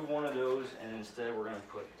remove one of those, and instead we're gonna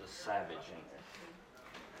put the Savage in there.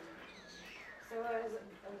 So as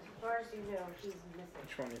far as you know, he's missing.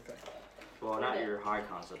 Which one do you think? Well, not your high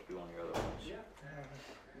concept, be one of your other ones.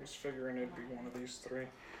 I was figuring it'd be one of these 3.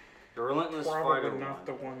 The Relentless Probably Fighter not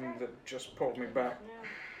the one that just pulled me back.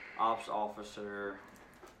 Ops Officer.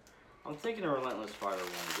 I'm thinking the Relentless Fighter one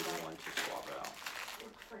would be the one to swap out.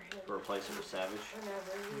 Look for him. To replace it with Savage.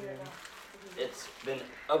 Whenever you're It's been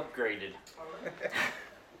upgraded.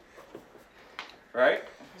 Right?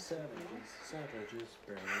 Savages,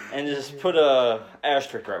 And just put a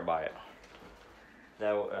asterisk right by it.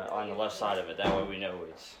 That on the left side of it. That way we know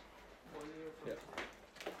it's.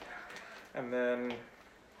 And then,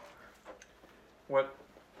 what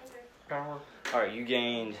power? All right, you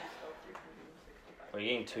gained. Well, you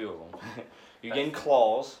gained 2 of them. You gained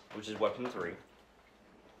claws, which is weapon 3.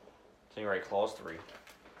 So you write claws 3.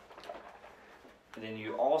 And then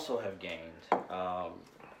you also have gained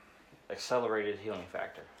accelerated healing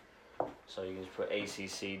factor. So you can just put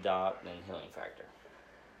ACC dot, then healing factor.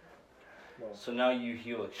 Well. So now you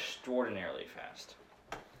heal extraordinarily fast.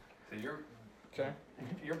 So Okay.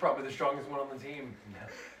 you're probably the strongest one on the team.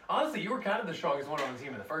 Honestly, you were kind of the strongest one on the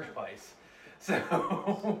team in the first place. So they're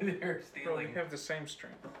Well, we stealing. have the same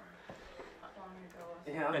strength. Not long ago.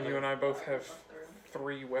 Yeah. And you and I both have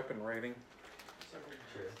 3 weapon rating.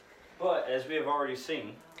 But as we have already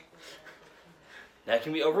seen, that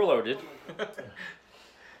can be overloaded. Okay.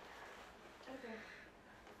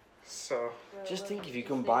 So, Just think if you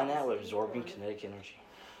combine that with absorbing kinetic energy.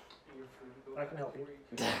 I can help you.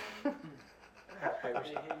 I was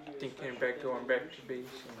thinking about going back to base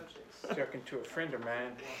and talking to a friend of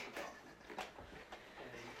mine.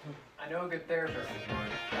 I know a good therapist is one.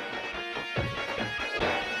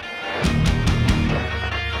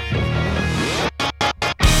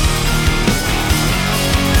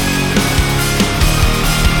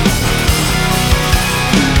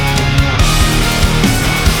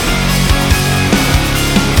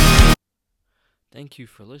 Thank you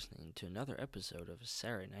for listening to another episode of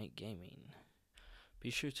Saturday Night Gaming. Be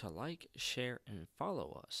sure to like, share, and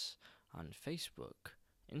follow us on Facebook,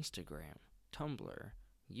 Instagram, Tumblr,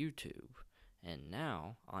 YouTube, and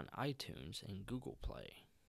now on iTunes and Google Play.